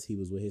because he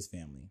was with his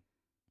family.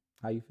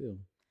 How you feel?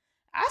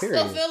 I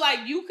still feel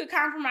like you could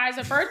compromise.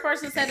 The first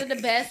person said it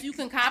the best. You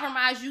can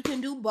compromise. You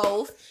can do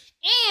both.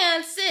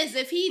 And sis,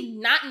 if he's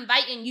not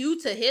inviting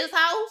you to his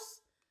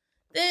house,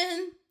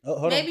 then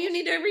maybe you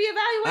need to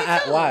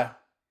reevaluate too. Why?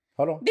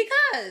 Hold on.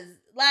 Because,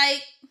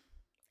 like,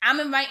 I'm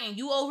inviting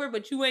you over,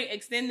 but you ain't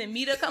extending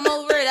me to come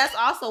over. That's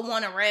also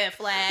one, a red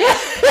flag.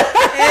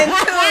 And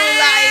two,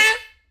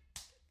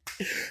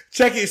 like,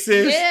 check it,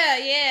 sis.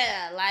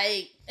 Yeah.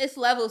 Like, it's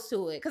levels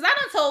to it. Because I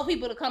done told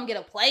people to come get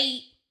a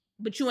plate,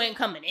 but you ain't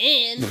coming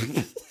in.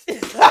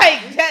 It's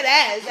like,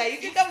 that ass. Like, you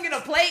can come get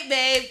a plate,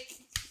 babe.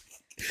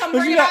 Come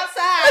bring it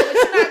outside, but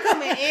you're not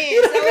coming in.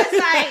 So it's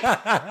like,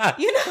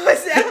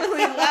 it's definitely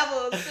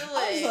levels to it.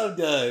 I'm so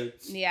done.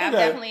 Yeah, I've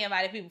definitely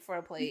invited people for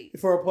a plate.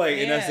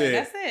 And that's it.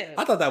 That's it.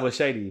 I thought that was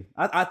shady.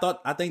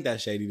 I think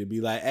that's shady to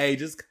be like, hey,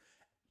 just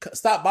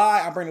stop by.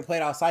 I'll bring the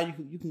plate outside.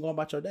 You can go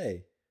about your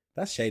day.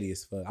 That's shady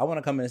as fuck. I want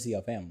to come in and see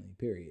your family,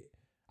 period.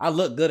 I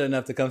look good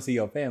enough to come see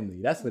your family.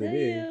 That's what it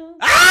is. So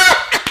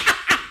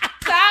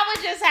I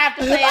would just have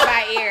to play it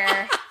by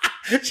ear.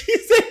 She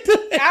said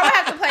that. I would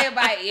have to play it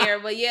by ear,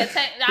 but yeah,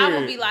 I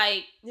would be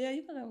like, yeah,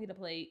 you can go get a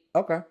plate.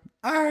 Okay.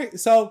 All right.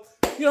 So,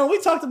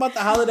 we talked about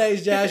the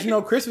holidays, Jazz.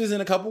 Christmas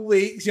in a couple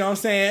weeks. You know what I'm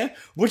saying?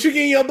 What you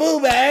getting your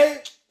boo, babe?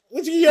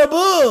 What you getting your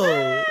boo?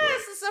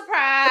 It's a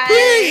surprise.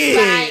 Period.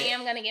 I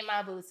am going to get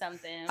my boo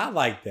something. I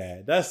like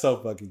that. That's so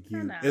fucking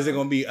cute. Is it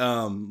going to be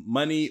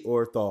money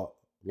or thought?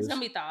 It's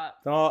going to be thought.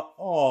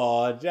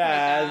 Oh,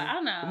 Jazz. I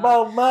don't know.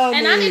 More money.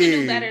 And I need to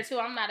do better, too.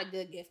 I'm not a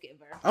good gift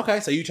giver.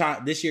 Okay, so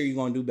this year you're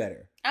going to do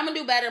better. I'm going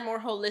to do better more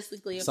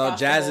holistically. So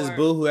Jazz's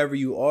boo, whoever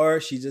you are,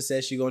 she just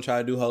said she's going to try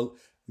to do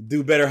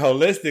do better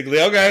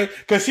holistically, okay?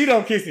 Because she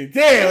don't kiss it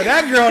down.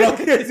 That girl don't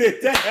kiss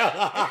it down.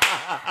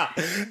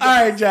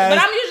 All right, Jazz.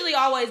 But I'm usually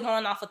always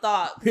going off a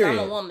thought. I'm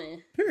a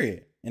woman.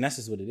 Period. And that's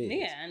just what it is.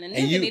 Yeah, and the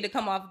nigga need to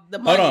come off the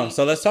money. Hold on.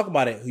 So let's talk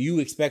about it. You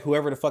expect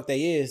whoever the fuck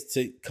they is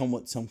to come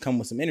with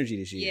some energy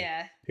this year.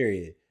 Yeah.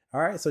 Period. All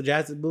right, so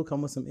Jazz Boo,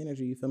 come with some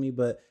energy, you feel me?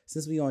 But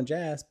since we on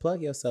Jazz,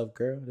 plug yourself,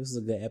 girl. This is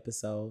a good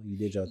episode. You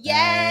did your thing.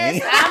 Yes,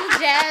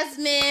 I'm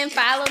Jasmine.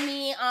 Follow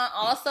me on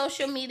all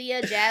social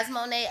media, Jazz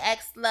Monet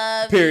X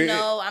Love. Period. You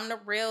know, I'm the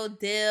real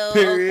deal.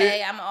 Period.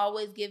 Okay, I'm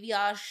always give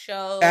y'all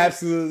shows.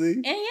 Absolutely.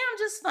 And yeah, I'm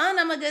just fun.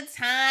 I'm a good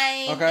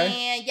time. Okay.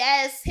 And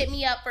yes, hit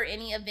me up for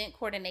any event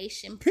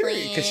coordination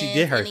Period. Because she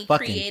did her any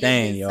fucking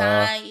thing,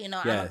 design. y'all. You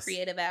know, yes. I'm a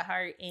creative at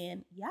heart,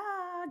 and yeah.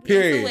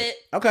 Period. Into it.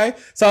 Okay,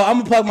 so I'm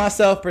gonna plug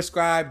myself.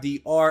 Prescribe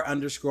DR_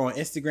 on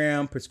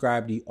Instagram.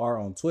 Prescribe DR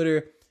on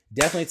Twitter.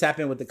 Definitely tap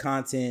in with the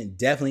content.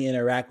 Definitely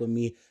interact with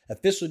me.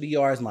 Official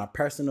DR is my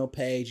personal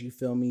page. You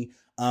feel me?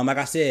 Like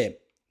I said,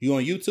 you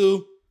on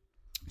YouTube.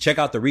 Check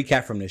out the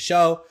recap from the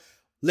show.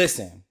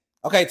 Listen,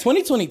 okay,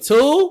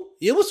 2022.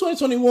 It was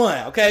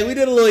 2021. Okay, we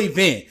did a little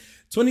event.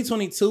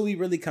 2022, we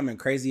really coming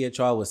crazy at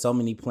y'all with so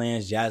many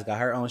plans. Jazz got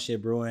her own shit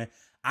brewing.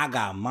 I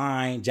got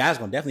mine. Jazz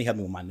gonna definitely help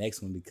me with my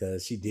next one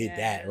because she did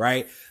that,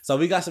 right? So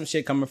we got some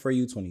shit coming for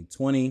you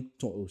 2020.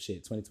 Oh shit,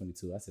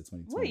 2022. I said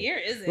 2020. What year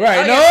is it?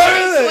 Right,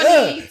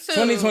 oh, no,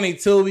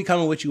 2022. We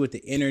coming with you with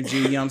the energy,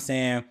 you know what I'm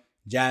saying?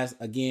 Jazz,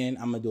 again,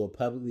 I'm gonna do it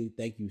publicly.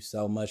 Thank you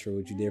so much for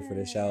what you did for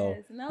the show.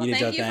 No, you did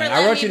your thing.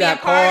 I wrote you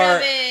that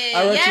card.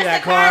 I wrote you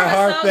that card,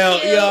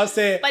 heartfelt. So you know what I'm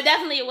saying? But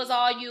definitely, it was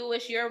all you.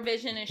 It's your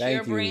vision. It's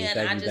your brand.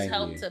 I just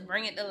helped to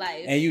bring it to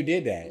life. And you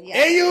did that.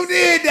 Yes. And you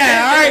did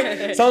that.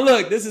 All right. So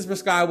look, this is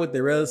Prescribed with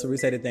the Realist, where we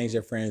say the things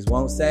your friends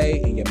won't say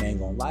and your man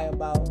gonna lie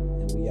about.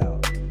 And we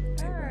out.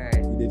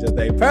 You did your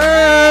thing.